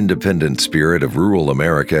hard-working, independent spirit of rural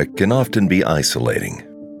America can often be isolating.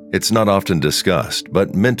 It's not often discussed,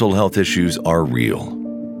 but mental health issues are real.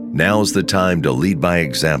 Now's the time to lead by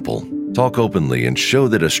example, talk openly, and show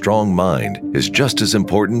that a strong mind is just as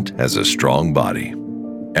important as a strong body.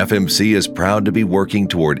 FMC is proud to be working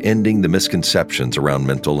toward ending the misconceptions around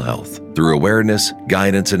mental health through awareness,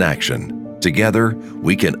 guidance, and action. Together,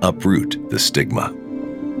 we can uproot the stigma.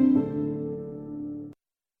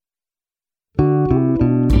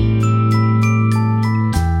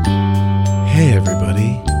 Hey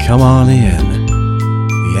everybody, come on in.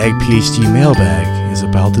 The Ag PhD mailbag is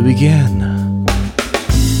about to begin.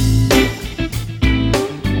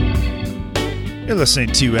 You're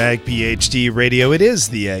listening to Ag PhD Radio. It is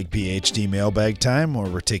the Ag PhD mailbag time, where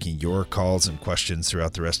we're taking your calls and questions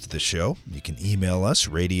throughout the rest of the show. You can email us,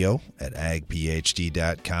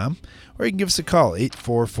 radio@agphd.com, or you can give us a call,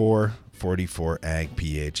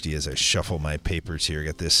 844-44-AG-PhD. As I shuffle my papers here, I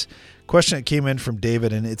got this question that came in from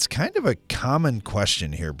David, and it's kind of a common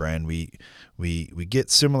question here, Brian. We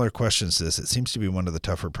get similar questions to this. It seems to be one of the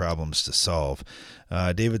tougher problems to solve.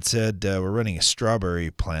 David said, we're running a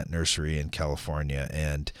strawberry plant nursery in California,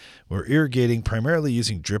 and we're irrigating primarily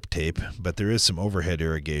using drip tape, but there is some overhead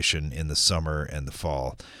irrigation in the summer and the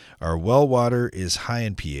fall. Our well water is high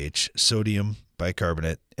in pH, sodium,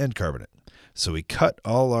 bicarbonate, and carbonate. So we cut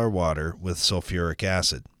all our water with sulfuric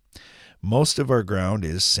acid. Most of our ground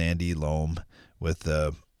is sandy loam with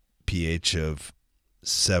a pH of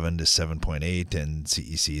 7 to 7.8 and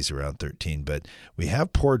CECs around 13, but we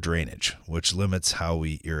have poor drainage, which limits how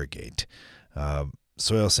we irrigate.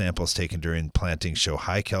 Soil samples taken during planting show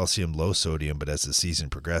high calcium, low sodium, but as the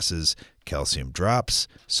season progresses, calcium drops,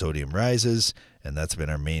 sodium rises, and that's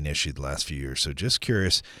been our main issue the last few years. So just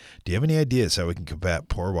curious, do you have any ideas how we can combat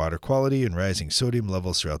poor water quality and rising sodium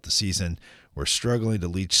levels throughout the season? We're struggling to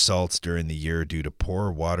leach salts during the year due to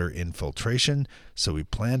poor water infiltration, so we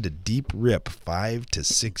plan to deep rip 5 to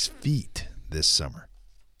 6 feet this summer.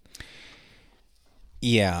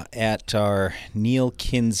 Yeah, at our Neil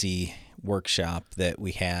Kinsey workshop that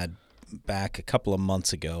we had back a couple of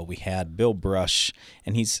months ago, we had Bill Brush,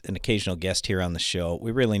 and he's an occasional guest here on the show.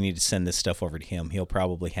 We really need to send this stuff over to him. He'll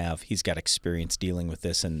probably he's got experience dealing with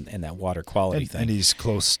this and that water quality thing. And he's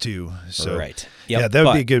close too. So right. Yep, yeah, that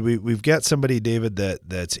would be good. We've got somebody, David,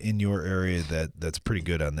 that's in your area that's pretty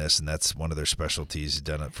good on this, and that's one of their specialties. He's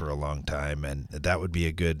done it for a long time, and that would be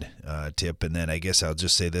a good tip. And then I guess I'll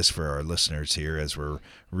just say this for our listeners here as we're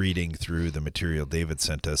reading through the material David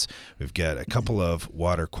sent us. We've got a couple of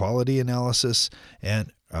water quality analysis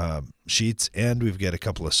and sheets, and we've got a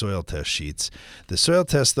couple of soil test sheets. The soil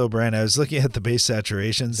test, though, Brian, I was looking at the base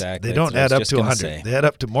saturations. Exactly. They don't add up to 100. They add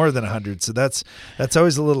up to more than 100. So that's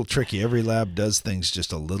always a little tricky. Every lab does things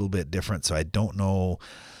just a little bit different. So I don't know.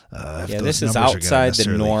 This is outside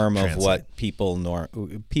the norm of what people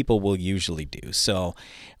will usually do. So,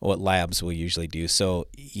 what labs will usually do. So,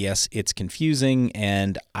 yes, it's confusing,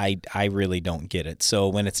 and I really don't get it. So,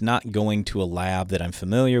 when it's not going to a lab that I'm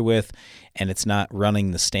familiar with, and it's not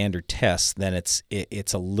running the standard tests, then it's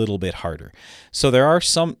a little bit harder. So, there are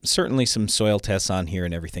certainly some soil tests on here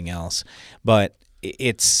and everything else, but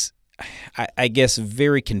it's, I guess,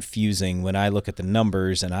 very confusing when I look at the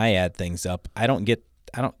numbers and I add things up. I don't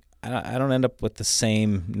end up with the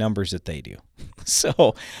same numbers that they do.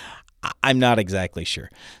 So I'm not exactly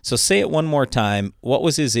sure. So say it one more time. What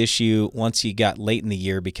was his issue once you got late in the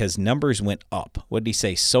year because numbers went up? What did he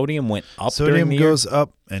say? Sodium went up during the year? Sodium goes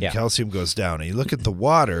up and calcium goes down. And you look at the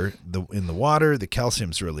water, in the water, the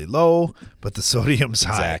calcium's really low, but the sodium's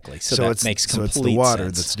high. Exactly. So that makes complete sense. So it's the water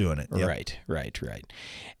that's doing it. Yep. Right.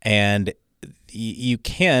 And you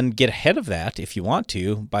can get ahead of that if you want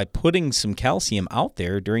to by putting some calcium out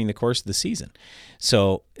there during the course of the season.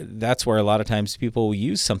 So that's where a lot of times people will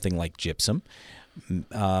use something like gypsum.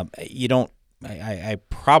 You don't I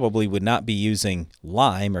probably would not be using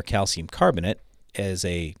lime or calcium carbonate as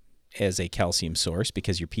a calcium source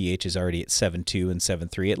because your pH is already at 7.2 and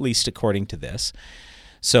 7.3, at least according to this.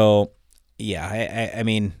 So, yeah, I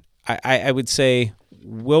mean, I would say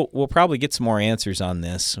we'll probably get some more answers on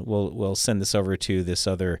this. We'll send this over to this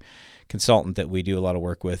other consultant that we do a lot of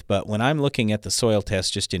work with. But when I'm looking at the soil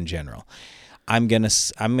test just in general, I'm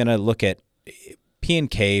gonna look at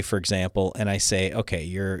P&K, for example, and I say, okay,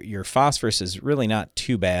 your phosphorus is really not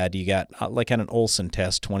too bad. You got, like on an Olsen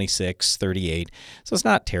test, 26, 38, so it's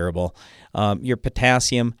not terrible. Your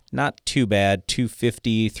potassium, not too bad,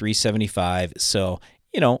 250, 375, so,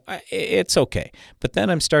 it's okay. But then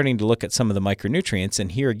I'm starting to look at some of the micronutrients,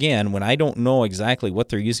 and here again, when I don't know exactly what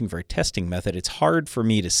they're using for a testing method, it's hard for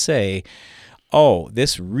me to say, oh,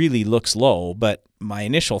 this really looks low, but my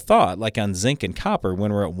initial thought, like on zinc and copper,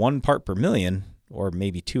 when we're at 1 part per million, or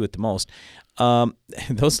maybe 2 at the most,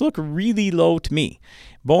 those look really low to me.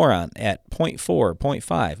 Boron at 0.4,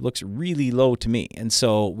 0.5 looks really low to me. And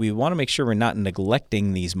so we want to make sure we're not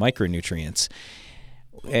neglecting these micronutrients.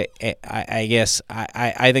 I guess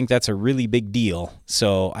I think that's a really big deal,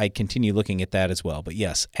 so I continue looking at that as well. But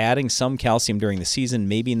yes, adding some calcium during the season,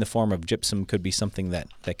 maybe in the form of gypsum, could be something that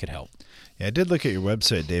could help. Yeah, I did look at your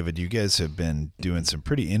website, David. You guys have been doing some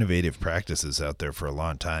pretty innovative practices out there for a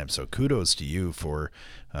long time, so kudos to you for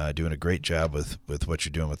doing a great job with what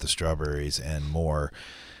you're doing with the strawberries and more.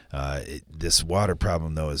 This water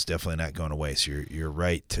problem, though, is definitely not going away. So you're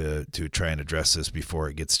right to try and address this before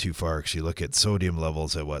it gets too far. Because you look at sodium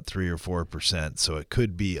levels at 3 or 4%, so it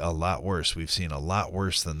could be a lot worse. We've seen a lot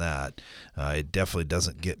worse than that. It definitely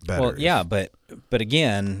doesn't get better. Well, yeah, but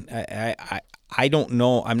again, I don't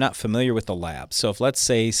know. I'm not familiar with the lab. So if let's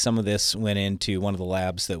say some of this went into one of the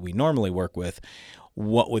labs that we normally work with,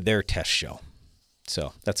 what would their test show?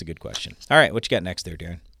 So that's a good question. All right, what you got next there,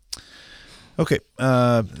 Darren? Okay,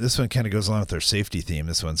 this one kind of goes along with our safety theme.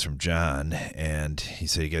 This one's from John, and he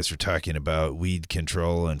said you guys were talking about weed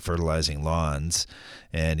control and fertilizing lawns,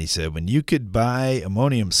 and he said when you could buy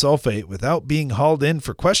ammonium sulfate without being hauled in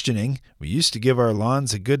for questioning, we used to give our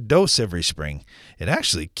lawns a good dose every spring. It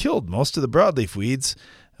actually killed most of the broadleaf weeds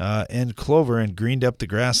and clover and greened up the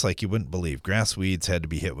grass like you wouldn't believe. Grass weeds had to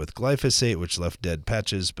be hit with glyphosate, which left dead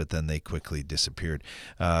patches, but then they quickly disappeared.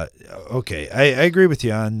 Okay, I agree with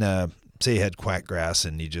you on... say you had quack grass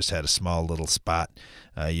and you just had a small little spot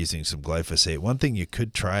using some glyphosate. One thing you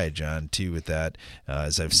could try, John, too, with that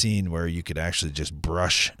is I've seen where you could actually just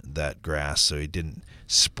brush that grass so you didn't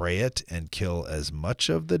spray it and kill as much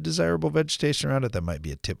of the desirable vegetation around it. That might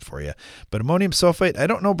be a tip for you. But ammonium sulfate, I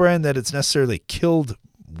don't know, Brian, that it's necessarily killed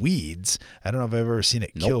weeds. I don't know if I've ever seen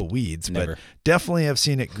it kill weeds, never. But definitely I've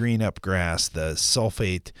seen it green up grass. The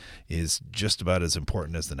sulfate is just about as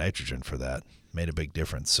important as the nitrogen for that. Made a big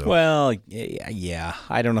difference. So. Well, yeah,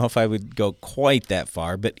 I don't know if I would go quite that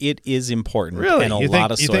far, but it is important. Really? And you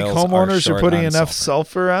think homeowners are putting enough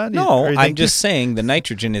sulfur on? No, I'm just saying the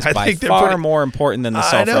nitrogen is by far more important than the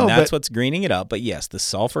sulfur, and that's what's greening it up. But yes, the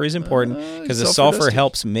sulfur is important because the sulfur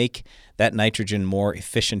helps make that nitrogen more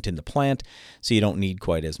efficient in the plant, so you don't need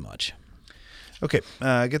quite as much. Okay,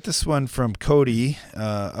 I get this one from Cody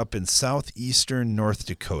up in southeastern North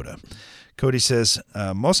Dakota. Cody says,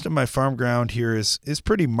 most of my farm ground here is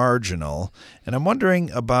pretty marginal, and I'm wondering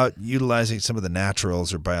about utilizing some of the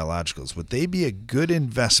naturals or biologicals. Would they be a good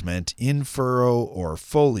investment in furrow or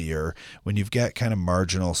foliar when you've got kind of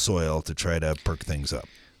marginal soil to try to perk things up?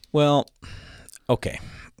 Well, okay.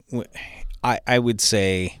 I would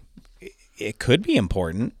say it could be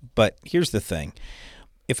important, but here's the thing.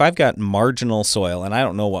 If I've got marginal soil, and I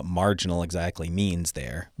don't know what marginal exactly means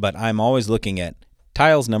there, but I'm always looking at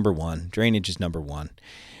tiles, number one. Drainage is number one.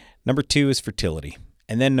 Number two is fertility.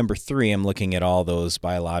 And then number three, I'm looking at all those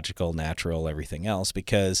biological, natural, everything else,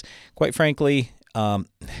 because quite frankly,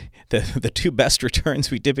 the two best returns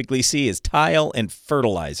we typically see is tile and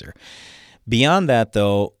fertilizer. Beyond that,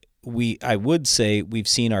 though, I would say we've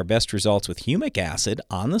seen our best results with humic acid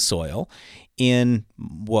on the soil in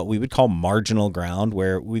what we would call marginal ground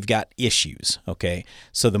where we've got issues, okay?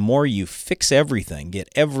 So the more you fix everything, get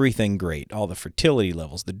everything great, all the fertility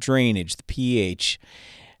levels, the drainage, the pH,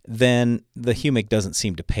 then the humic doesn't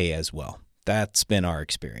seem to pay as well. That's been our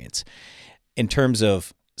experience. In terms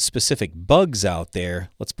of specific bugs out there,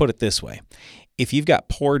 let's put it this way. If you've got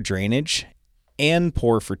poor drainage and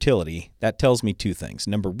poor fertility, that tells me two things.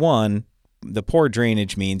 Number one, the poor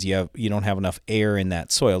drainage means you don't have enough air in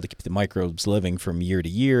that soil to keep the microbes living from year to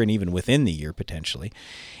year and even within the year potentially.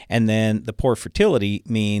 And then the poor fertility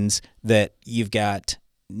means that you've got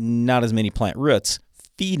not as many plant roots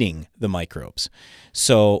feeding the microbes.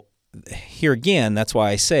 So here again, that's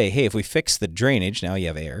why I say, hey, if we fix the drainage, now you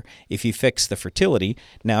have air. If you fix the fertility,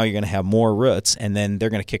 now you're going to have more roots, and then they're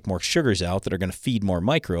going to kick more sugars out that are going to feed more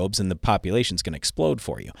microbes, and the population's going to explode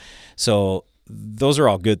for you. So those are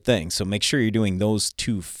all good things. So make sure you're doing those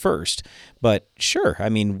two first. But sure, I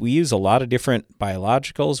mean, we use a lot of different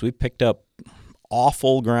biologicals. We picked up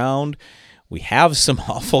awful ground. We have some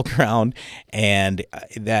awful ground, and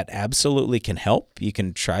that absolutely can help. You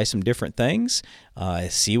can try some different things,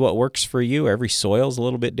 see what works for you. Every soil's a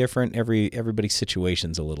little bit different. Everybody's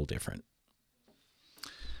situation's a little different.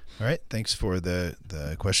 All right, thanks for the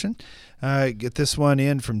question. Get this one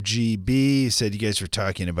in from GB. He said you guys were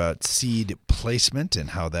talking about seed placement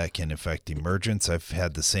and how that can affect emergence. I've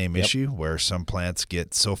had the same issue where some plants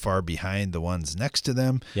get so far behind the ones next to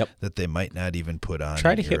them that they might not even put on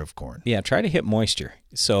an ear of corn. Yeah, try to hit moisture.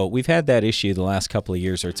 So we've had that issue the last couple of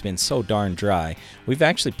years where it's been so darn dry. We've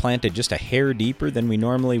actually planted just a hair deeper than we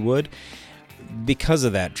normally would. Because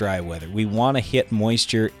of that dry weather, we want to hit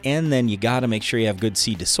moisture, and then you got to make sure you have good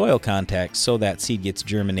seed to soil contact so that seed gets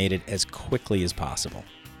germinated as quickly as possible.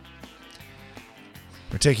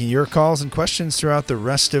 We're taking your calls and questions throughout the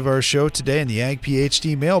rest of our show today in the Ag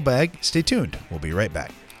PhD mailbag. Stay tuned. We'll be right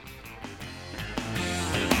back.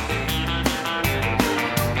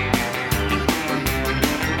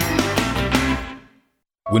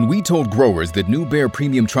 When we told growers that new Bayer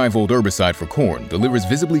Premium Tri-Volt herbicide for corn delivers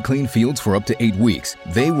visibly clean fields for up to 8 weeks,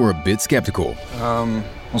 they were a bit skeptical.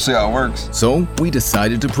 We'll see how it works. So we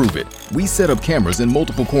decided to prove it. We set up cameras in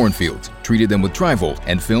multiple cornfields, treated them with Tri-Volt,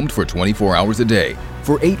 and filmed for 24 hours a day.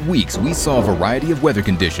 For 8 weeks, we saw a variety of weather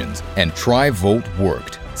conditions, and Tri-Volt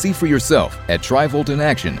worked. See for yourself at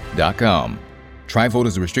TriVoltInAction.com. Tri-Volt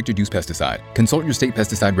is a restricted-use pesticide. Consult your state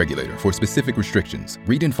pesticide regulator for specific restrictions.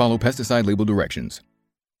 Read and follow pesticide label directions.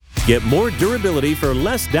 Get more durability for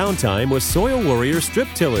less downtime with Soil Warrior Strip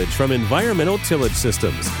Tillage from Environmental Tillage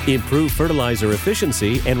Systems. Improve fertilizer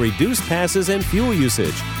efficiency and reduce passes and fuel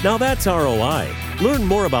usage. Now that's ROI. Learn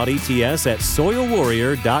more about ETS at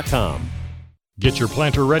soilwarrior.com. Get your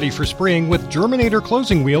planter ready for spring with Germinator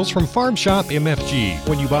closing wheels from Farm Shop MFG.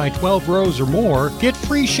 When you buy 12 rows or more, get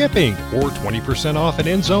free shipping or 20% off an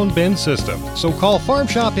end zone bin system. So call Farm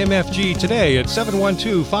Shop MFG today at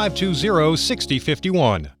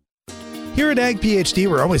 712-520-6051. Here at Ag PhD,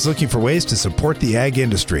 we're always looking for ways to support the ag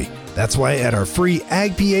industry. That's why at our free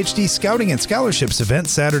Ag PhD Scouting and Scholarships event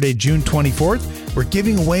Saturday, June 24th, we're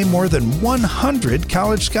giving away more than 100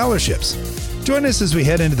 college scholarships. Join us as we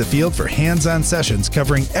head into the field for hands-on sessions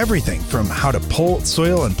covering everything from how to pull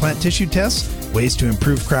soil and plant tissue tests, ways to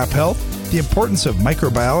improve crop health, the importance of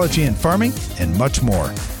microbiology in farming, and much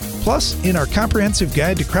more. Plus, in our comprehensive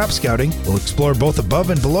guide to crop scouting, we'll explore both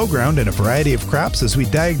above and below ground in a variety of crops as we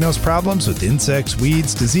diagnose problems with insects,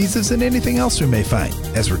 weeds, diseases, and anything else we may find.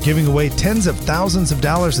 As we're giving away tens of thousands of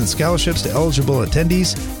dollars in scholarships to eligible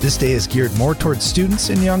attendees, this day is geared more towards students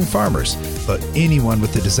and young farmers. But anyone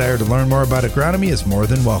with the desire to learn more about agronomy is more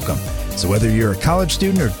than welcome. So whether you're a college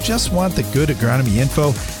student or just want the good agronomy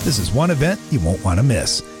info, this is one event you won't want to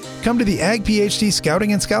miss. Come to the Ag PhD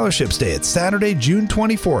Scouting and Scholarships Day. It's Saturday, June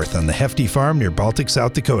 24th on the Hefty Farm near Baltic,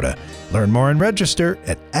 South Dakota. Learn more and register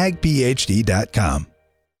at agphd.com.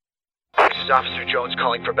 This is Officer Jones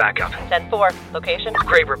calling for backup. 10-4. Location?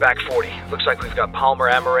 Graver back 40. Looks like we've got Palmer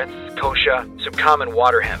amaranth, kochia, some common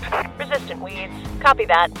water hemp. Resistant weeds. Copy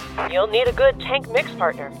that. You'll need a good tank mix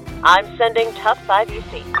partner. I'm sending Tough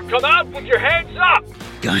 5EC. Come out with your hands up!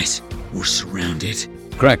 Guys, we're surrounded.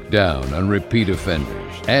 Crack down on repeat offenders.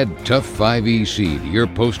 Add Tough 5EC to your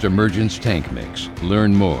post-emergence tank mix.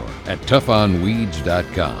 Learn more at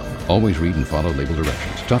toughnweeds.com. Always read and follow label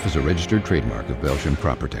directions. Tough is a registered trademark of Belgian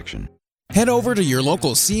Crop Protection. Head over to your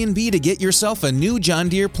local C&B to get yourself a new John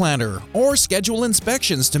Deere planter or schedule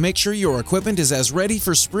inspections to make sure your equipment is as ready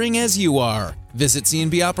for spring as you are. Visit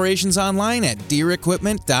C&B operations online at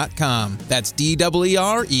deerequipment.com. That's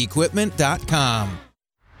DEER equipment.com.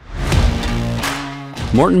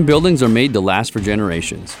 Morton buildings are made to last for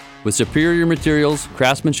generations. With superior materials,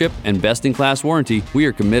 craftsmanship, and best-in-class warranty, we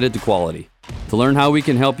are committed to quality. To learn how we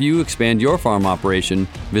can help you expand your farm operation,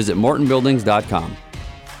 visit mortonbuildings.com.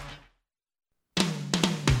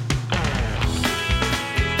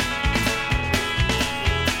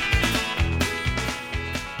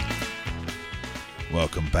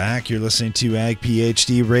 Welcome back. You're listening to Ag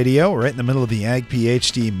PhD Radio. We're right in the middle of the Ag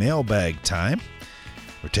PhD mailbag time.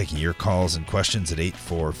 We're taking your calls and questions at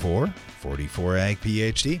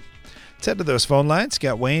 844-44-AG-PhD. Let's head to those phone lines.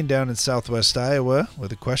 Got Wayne down in southwest Iowa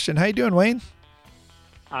with a question. How you doing, Wayne?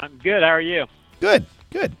 I'm good. How are you? Good,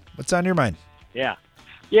 good. What's on your mind? Yeah.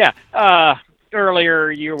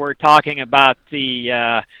 earlier you were talking about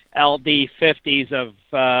the LD50s of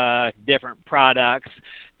different products.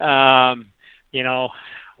 You know,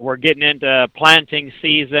 we're getting into planting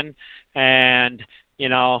season, and you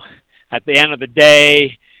know, at the end of the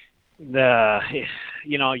day,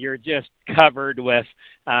 you're just covered with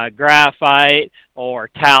graphite or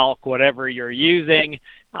talc, whatever you're using.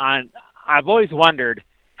 I've always wondered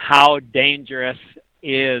how dangerous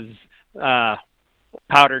is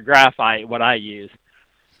powdered graphite, what I use.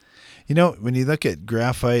 You know, when you look at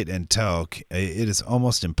graphite and talc, it is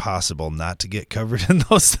almost impossible not to get covered in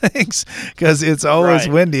those things because it's always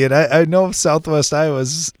windy. And I know Southwest Iowa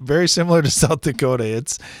is very similar to South Dakota.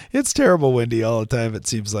 It's terrible windy all the time, it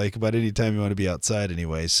seems like, about any time you want to be outside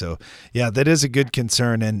anyway. So, yeah, that is a good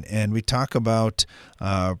concern. And we talk about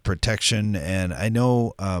protection, and I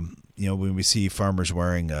know when we see farmers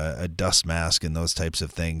wearing a dust mask and those types of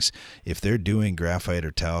things, if they're doing graphite or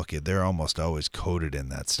talc, they're almost always coated in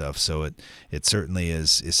that stuff. So it certainly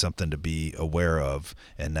is something to be aware of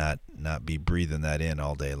and not be breathing that in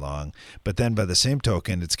all day long. But then by the same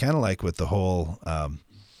token, it's kind of like with the whole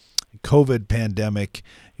COVID pandemic.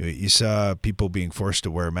 You saw people being forced to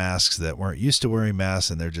wear masks that weren't used to wearing masks,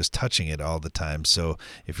 and they're just touching it all the time. So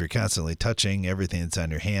if you're constantly touching, everything that's on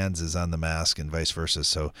your hands is on the mask and vice versa.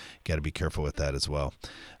 So you got to be careful with that as well.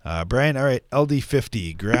 Brian, all right,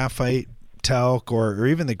 LD50, graphite, talc, or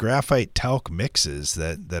even the graphite talc mixes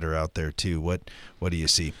that are out there too. What do you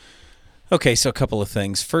see? Okay, so a couple of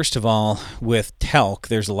things. First of all, with talc,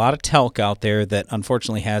 there's a lot of talc out there that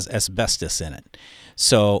unfortunately has asbestos in it.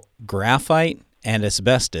 So graphite and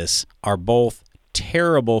asbestos are both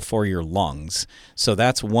terrible for your lungs. So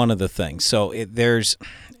that's one of the things. So there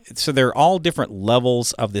are all different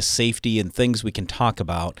levels of this safety and things we can talk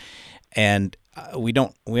about, and we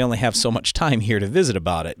only have so much time here to visit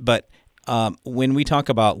about it. But when we talk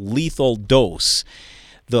about lethal dose,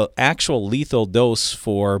 the actual lethal dose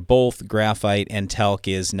for both graphite and talc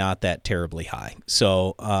is not that terribly high.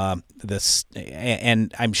 So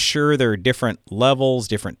and I'm sure there are different levels,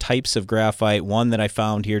 different types of graphite. One that I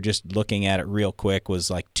found here, just looking at it real quick, was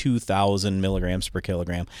like 2,000 milligrams per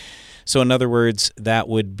kilogram. So in other words, that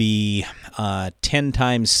would be 10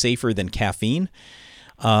 times safer than caffeine.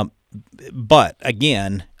 But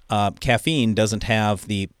again, caffeine doesn't have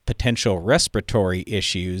the potential respiratory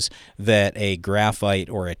issues that a graphite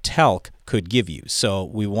or a talc could give you. So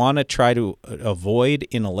we want to try to avoid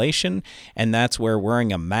inhalation, and that's where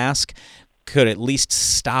wearing a mask could at least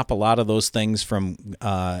stop a lot of those things from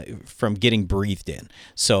getting breathed in.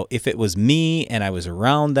 So if it was me and I was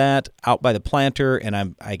around that out by the planter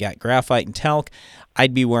and I got graphite and talc,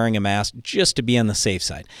 I'd be wearing a mask just to be on the safe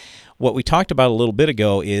side. What we talked about a little bit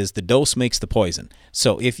ago is the dose makes the poison.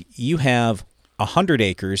 So if you have 100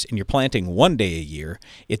 acres and you're planting 1 day a year,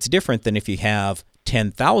 it's different than if you have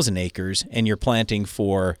 10,000 acres and you're planting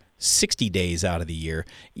for 60 days out of the year.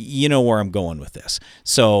 You know where I'm going with this.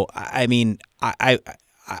 So, I mean,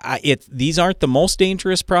 these aren't the most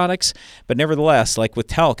dangerous products, but nevertheless, like with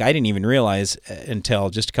talc, I didn't even realize until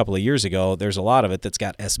just a couple of years ago, there's a lot of it that's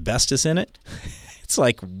got asbestos in it. It's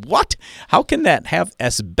like, what? How can that have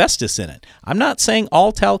asbestos in it? I'm not saying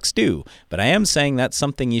all talcs do, but I am saying that's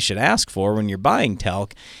something you should ask for when you're buying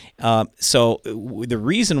talc. So the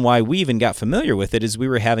reason why we even got familiar with it is we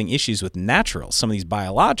were having issues with naturals, some of these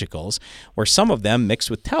biologicals, where some of them mixed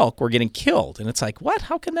with talc were getting killed. And it's like, what?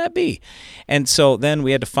 How can that be? And so then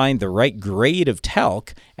we had to find the right grade of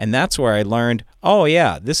talc, and that's where I learned, oh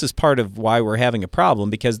yeah, this is part of why we're having a problem,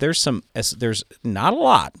 because there's not a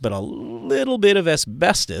lot, but a little bit of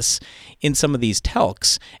asbestos in some of these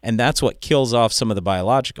talcs, and that's what kills off some of the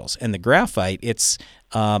biologicals. And the graphite, it's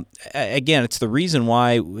the reason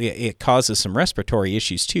why it causes some respiratory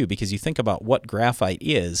issues too, because you think about what graphite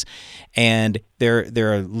is, and there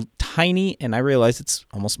are tiny, and I realize it's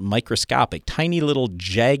almost microscopic, tiny little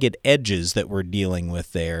jagged edges that we're dealing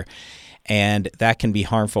with there. And that can be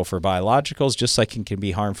harmful for biologicals, just like it can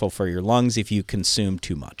be harmful for your lungs if you consume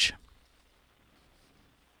too much.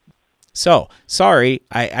 So, sorry,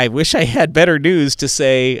 I wish I had better news to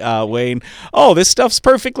say, Wayne, oh, this stuff's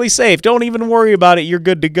perfectly safe. Don't even worry about it. You're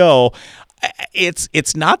good to go.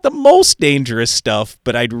 It's not the most dangerous stuff,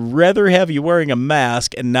 but I'd rather have you wearing a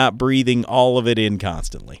mask and not breathing all of it in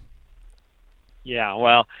constantly. Yeah,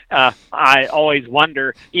 well, I always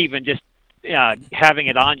wonder, even just having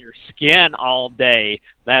it on your skin all day,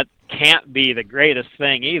 that can't be the greatest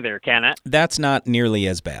thing either, can it? That's not nearly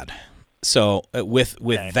as bad. So with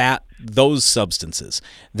those substances,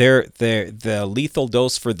 the lethal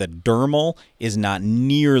dose for the dermal is not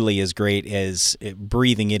nearly as great as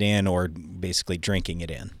breathing it in or basically drinking it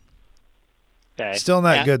in. Okay. Still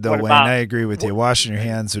not And good, though, what Wayne. about- I agree with you. Washing your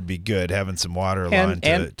hands would be good. Having some water along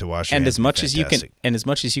to wash your and hands as much as you can, and as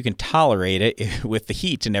much as you can tolerate it with the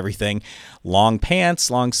heat and everything, long pants,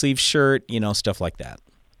 long sleeve shirt, stuff like that.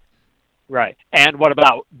 Right. And what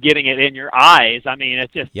about getting it in your eyes? I mean,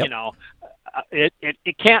 it's just,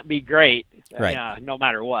 it can't be great, Right. no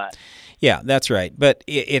matter what. Yeah, that's right. But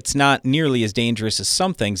it's not nearly as dangerous as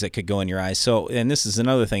some things that could go in your eyes. So, and this is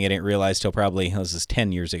another thing I didn't realize till probably, this is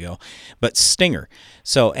 10 years ago, but stinger.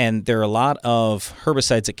 So, and there are a lot of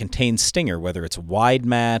herbicides that contain stinger, whether it's wide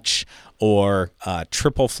match or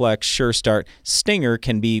triple flex, sure start. Stinger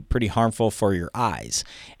can be pretty harmful for your eyes.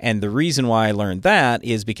 And the reason why I learned that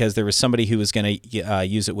is because there was somebody who was going to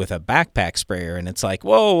use it with a backpack sprayer. And it's like,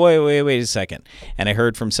 whoa, wait a second. And I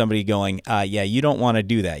heard from somebody going, yeah, you don't want to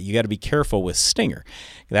do that. You got to be careful with stinger.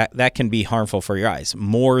 That can be harmful for your eyes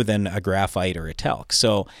more than a graphite or a talc.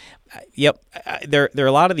 So, there are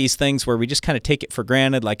a lot of these things where we just kind of take it for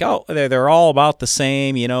granted, like, oh, they're all about the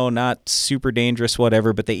same, not super dangerous,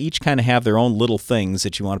 whatever, but they each kind of have their own little things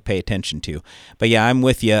that you want to pay attention to. But yeah, I'm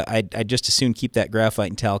with you. I'd just as soon keep that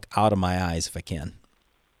graphite and talc out of my eyes if I can.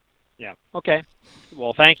 Yeah. Okay.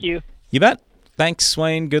 Well, thank you. You bet. Thanks,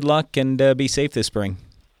 Wayne. Good luck, and be safe this spring.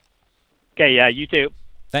 Okay, yeah, you too.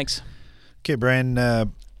 Thanks. Okay, Brian,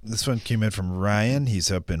 this one came in from Ryan.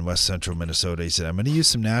 He's up in west central Minnesota. He said, I'm going to use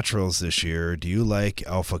some naturals this year. Do you like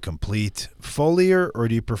Alpha Complete foliar, or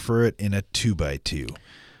do you prefer it in a 2x2?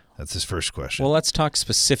 That's his first question. Well, let's talk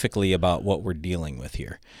specifically about what we're dealing with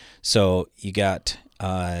here. So you got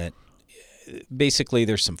basically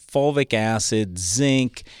there's some fulvic acid,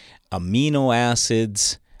 zinc, amino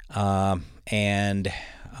acids, and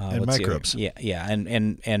microbes.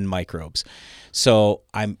 And microbes. So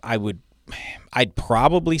I'd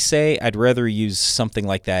probably say I'd rather use something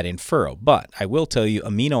like that in furrow, but I will tell you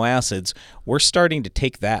amino acids, we're starting to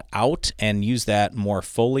take that out and use that more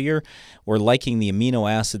foliar. We're liking the amino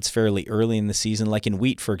acids fairly early in the season. Like in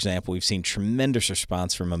wheat, for example, we've seen tremendous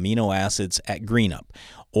response from amino acids at green up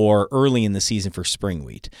or early in the season for spring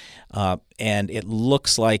wheat. And it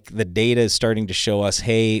looks like the data is starting to show us,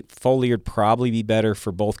 hey, foliar would probably be better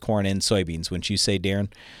for both corn and soybeans. Wouldn't you say, Darren?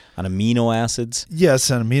 On amino acids?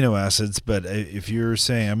 Yes, on amino acids, but if you're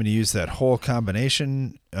saying I'm going to use that whole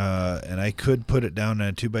combination and I could put it down on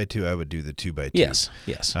a 2x2, I would do the 2x2.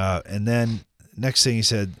 Yes. And then next thing he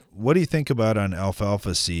said, what do you think about on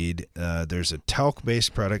alfalfa seed? There's a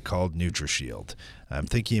talc-based product called NutriShield. I'm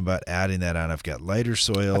thinking about adding that on. I've got lighter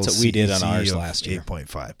soils. That's what we did on CEC ours of last year.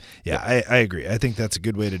 8.5. Yeah, I agree. I think that's a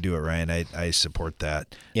good way to do it, Ryan. I support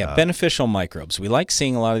that. Yeah, beneficial microbes. We like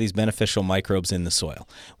seeing a lot of these beneficial microbes in the soil.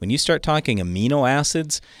 When you start talking amino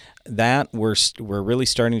acids, that we're really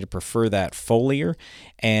starting to prefer that foliar.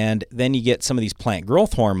 And then you get some of these plant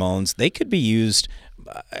growth hormones. They could be used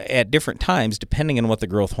at different times depending on what the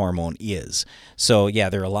growth hormone is. So yeah,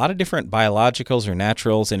 there are a lot of different biologicals or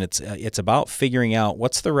naturals, and it's about figuring out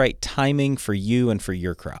what's the right timing for you and for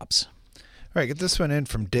your crops. All right, get this one in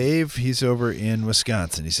from Dave. He's over in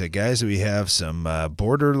Wisconsin. He said, guys, we have some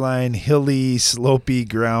borderline hilly, slopey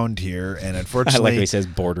ground here, and unfortunately, I like how he says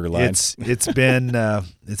borderline. It's been a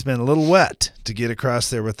little wet to get across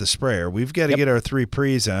there with the sprayer. We've got to get our 3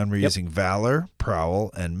 pre's on. We're using Valor,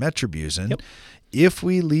 Prowl, and Metribuzin. If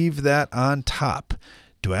we leave that on top,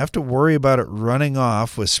 do I have to worry about it running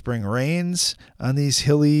off with spring rains on these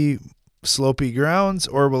hilly, slopey grounds,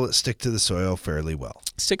 or will it stick to the soil fairly well?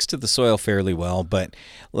 Sticks to the soil fairly well, but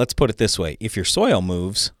let's put it this way. If your soil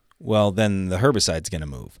moves, well, then the herbicide's going to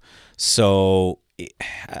move. So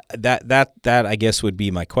that I guess would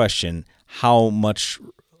be my question. How much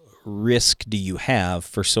risk do you have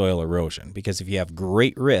for soil erosion? Because if you have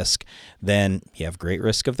great risk, then you have great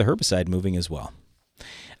risk of the herbicide moving as well.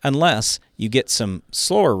 Unless you get some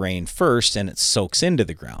slower rain first and it soaks into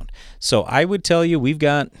the ground. So I would tell you we've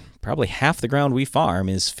got probably half the ground we farm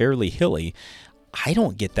is fairly hilly. I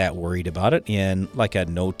don't get that worried about it in like a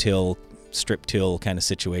no-till, strip-till kind of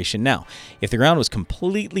situation. Now, if the ground was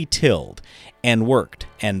completely tilled and worked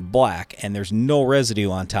and black and there's no residue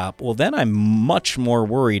on top, well, then I'm much more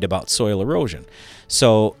worried about soil erosion.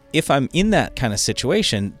 So if I'm in that kind of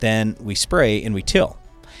situation, then we spray and we till.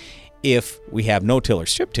 If we have no-till or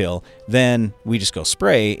strip-till, then we just go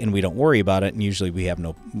spray and we don't worry about it, and usually we have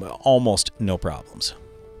almost no problems.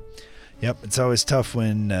 Yep, it's always tough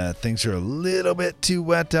when things are a little bit too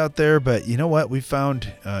wet out there, but you know what? We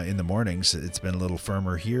found in the mornings it's been a little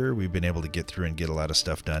firmer here. We've been able to get through and get a lot of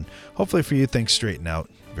stuff done. Hopefully for you, things straighten out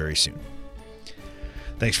very soon.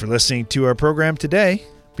 Thanks for listening to our program today.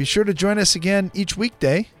 Be sure to join us again each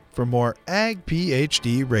weekday for more Ag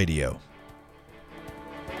PhD Radio.